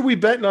 How much are we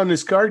betting on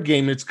this card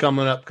game that's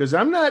coming up? Because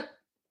I'm not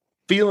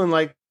feeling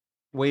like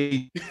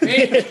wait.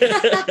 Hey,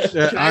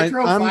 Yeah, can I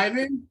throw 5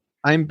 in?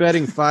 I'm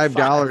betting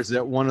 $5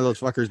 that one of those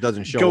fuckers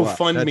doesn't show Go up.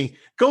 fund That's- me.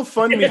 Go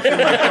fund me for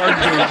my card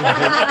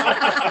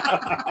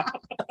game.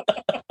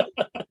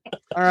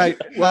 All right.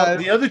 Well,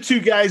 the other two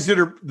guys that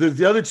are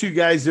the other two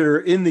guys that are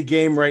in the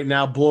game right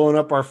now, blowing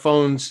up our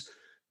phones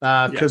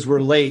because we're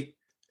late,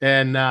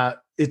 and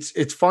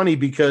it's funny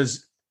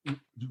because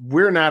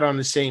we're not on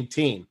the same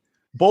team.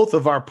 Both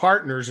of our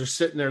partners are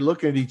sitting there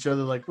looking at each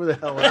other like, "Where the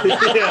hell?" Are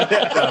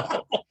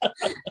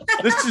they?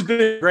 This has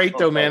been great,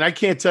 though, man. I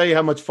can't tell you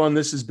how much fun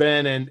this has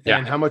been, and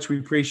how much we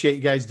appreciate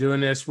you guys doing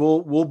this.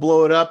 We'll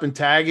blow it up and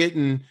tag it,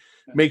 and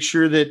make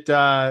sure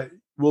that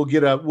we'll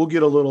get a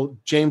little.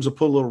 James will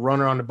put a little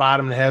runner on the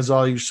bottom that has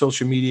all your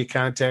social media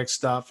contact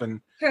stuff,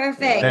 and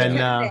Perfect.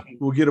 and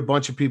we'll get a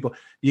bunch of people.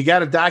 You got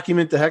to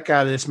document the heck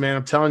out of this, man.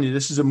 I'm telling you,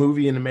 this is a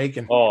movie in the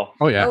making. Oh,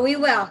 Oh yeah. Oh, we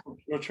will.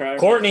 We'll try.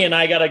 Courtney and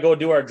I got to go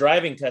do our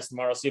driving test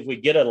tomorrow, see if we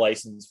get a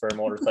license for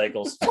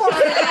motorcycles.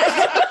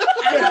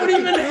 I don't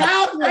even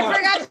have I one.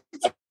 forgot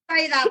to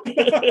tell you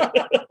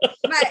that.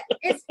 But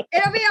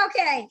it'll be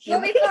okay.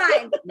 We'll be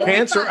fine. We'll be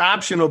Pants are fine.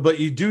 optional, but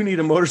you do need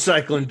a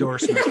motorcycle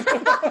endorsement.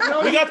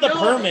 No, We got the you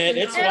don't. permit.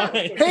 It's It'll-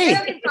 fine. Hey,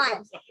 It'll be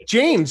fine.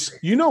 James,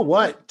 you know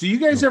what? Do you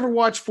guys ever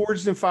watch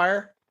Forged in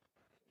Fire?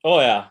 Oh,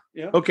 yeah.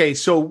 Okay,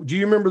 so do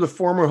you remember the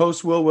former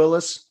host Will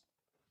Willis?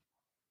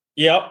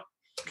 Yep.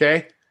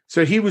 Okay.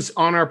 So he was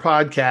on our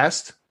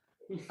podcast.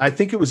 I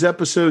think it was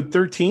episode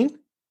 13.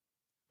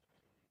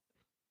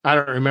 I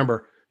don't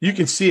remember. You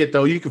can see it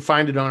though. You can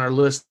find it on our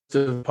list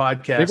of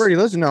podcasts. They've already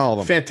listened to all of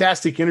them.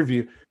 Fantastic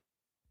interview.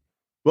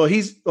 Well,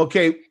 he's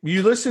okay.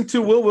 You listened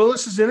to Will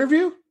Willis's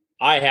interview?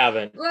 I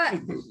haven't. What?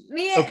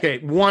 Me? Okay,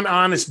 one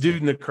honest dude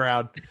in the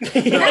crowd.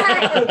 You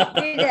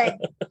did.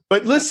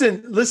 But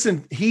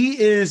listen, he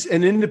is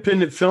an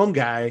independent film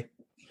guy.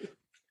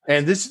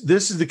 And this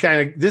is the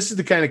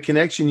kind of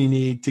connection you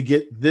need to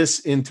get this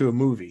into a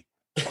movie.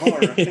 All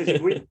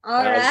right.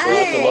 All We'll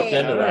have to look right.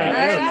 into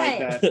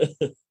that. All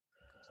right.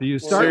 So you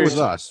start with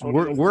us.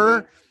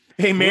 We're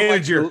Hey,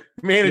 manager,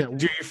 Yeah.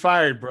 you're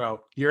fired, bro.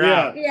 You're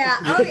out.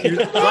 Yeah. Okay.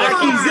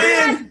 Blackie's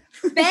in.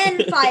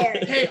 Ben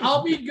fired. Hey,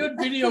 I'll be good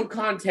video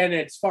content.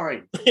 It's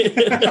fine.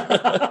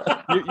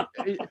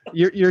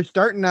 you're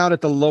starting out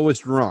at the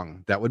lowest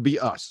rung. That would be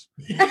us.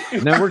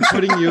 And then we're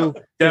putting you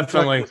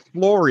Definitely.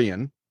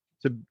 Florian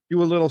to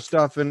do a little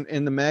stuff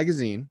in the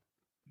magazine.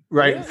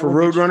 Right. Yeah, For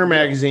we'll get Roadrunner you-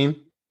 magazine.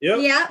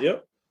 Yeah.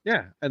 Yep.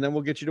 Yeah, and then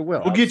we'll get you to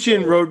Will. We'll get you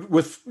in road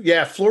with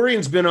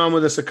Florian's been on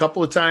with us a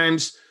couple of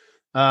times.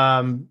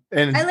 And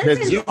I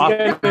listened. You've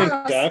been in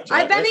contact,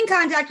 I've been right? in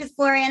contact with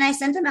Florian. I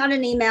sent him out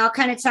an email,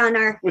 kind of telling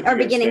our With your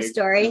beginning mistake.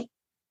 story.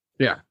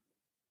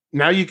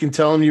 now you can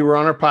tell him you were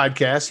on our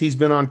podcast. He's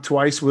been on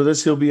twice with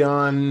us. He'll be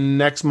on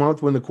next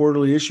month when the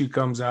quarterly issue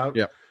comes out.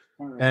 Yeah.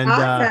 And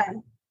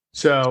Awesome.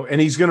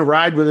 and he's going to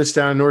ride with us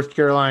down in North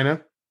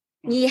Carolina.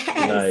 Yes.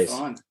 Nice.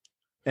 Fun.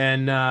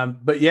 And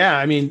but yeah,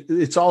 I mean,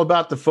 it's all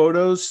about the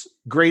photos,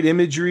 great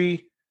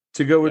imagery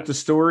to go with the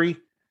story.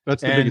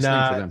 That's the biggest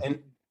thing for them. And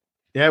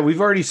yeah,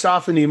 we've already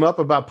softened him up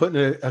about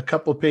putting a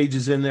couple of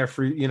pages in there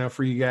for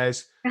you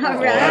guys. All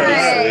that'd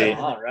right. be sweet.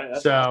 All right.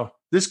 That's So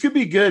this could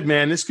be good,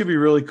 man. This could be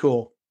really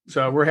cool.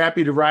 So we're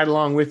happy to ride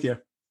along with you.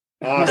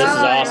 This is Awesome.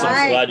 awesome. All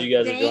right. Glad you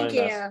guys are Thank joining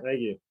you. us. Thank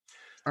you.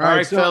 All All right,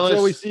 right, so fellas.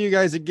 until we see you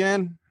guys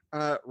again,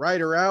 ride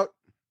her out.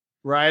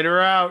 Ride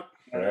her out.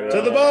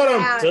 To the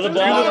bottom. To the To the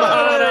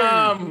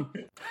bottom. Bottom.